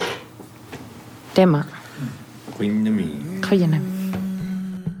 Tema. Kujinami.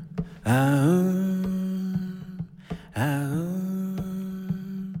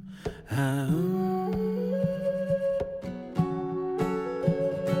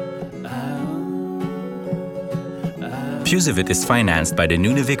 Pusevit is financed by the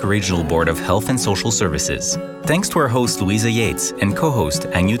Nunavik Regional Board of Health and Social Services. Thanks to our host Louisa Yates and co-host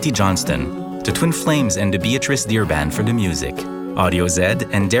Agnuti Johnston, to Twin Flames and the Beatrice Deer Band for the music, Audio Zed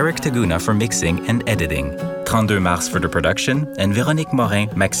and Derek Taguna for mixing and editing, 32 Mars for the production, and Véronique Morin,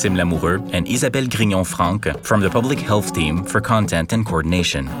 Maxime Lamoureux, and Isabelle Grignon-Franck from the Public Health Team for content and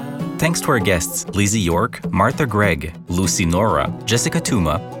coordination. Thanks to our guests Lizzie York, Martha Gregg, Lucy Nora, Jessica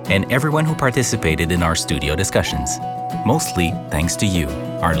Tuma, and everyone who participated in our studio discussions. Mostly thanks to you,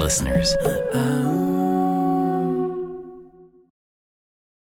 our listeners.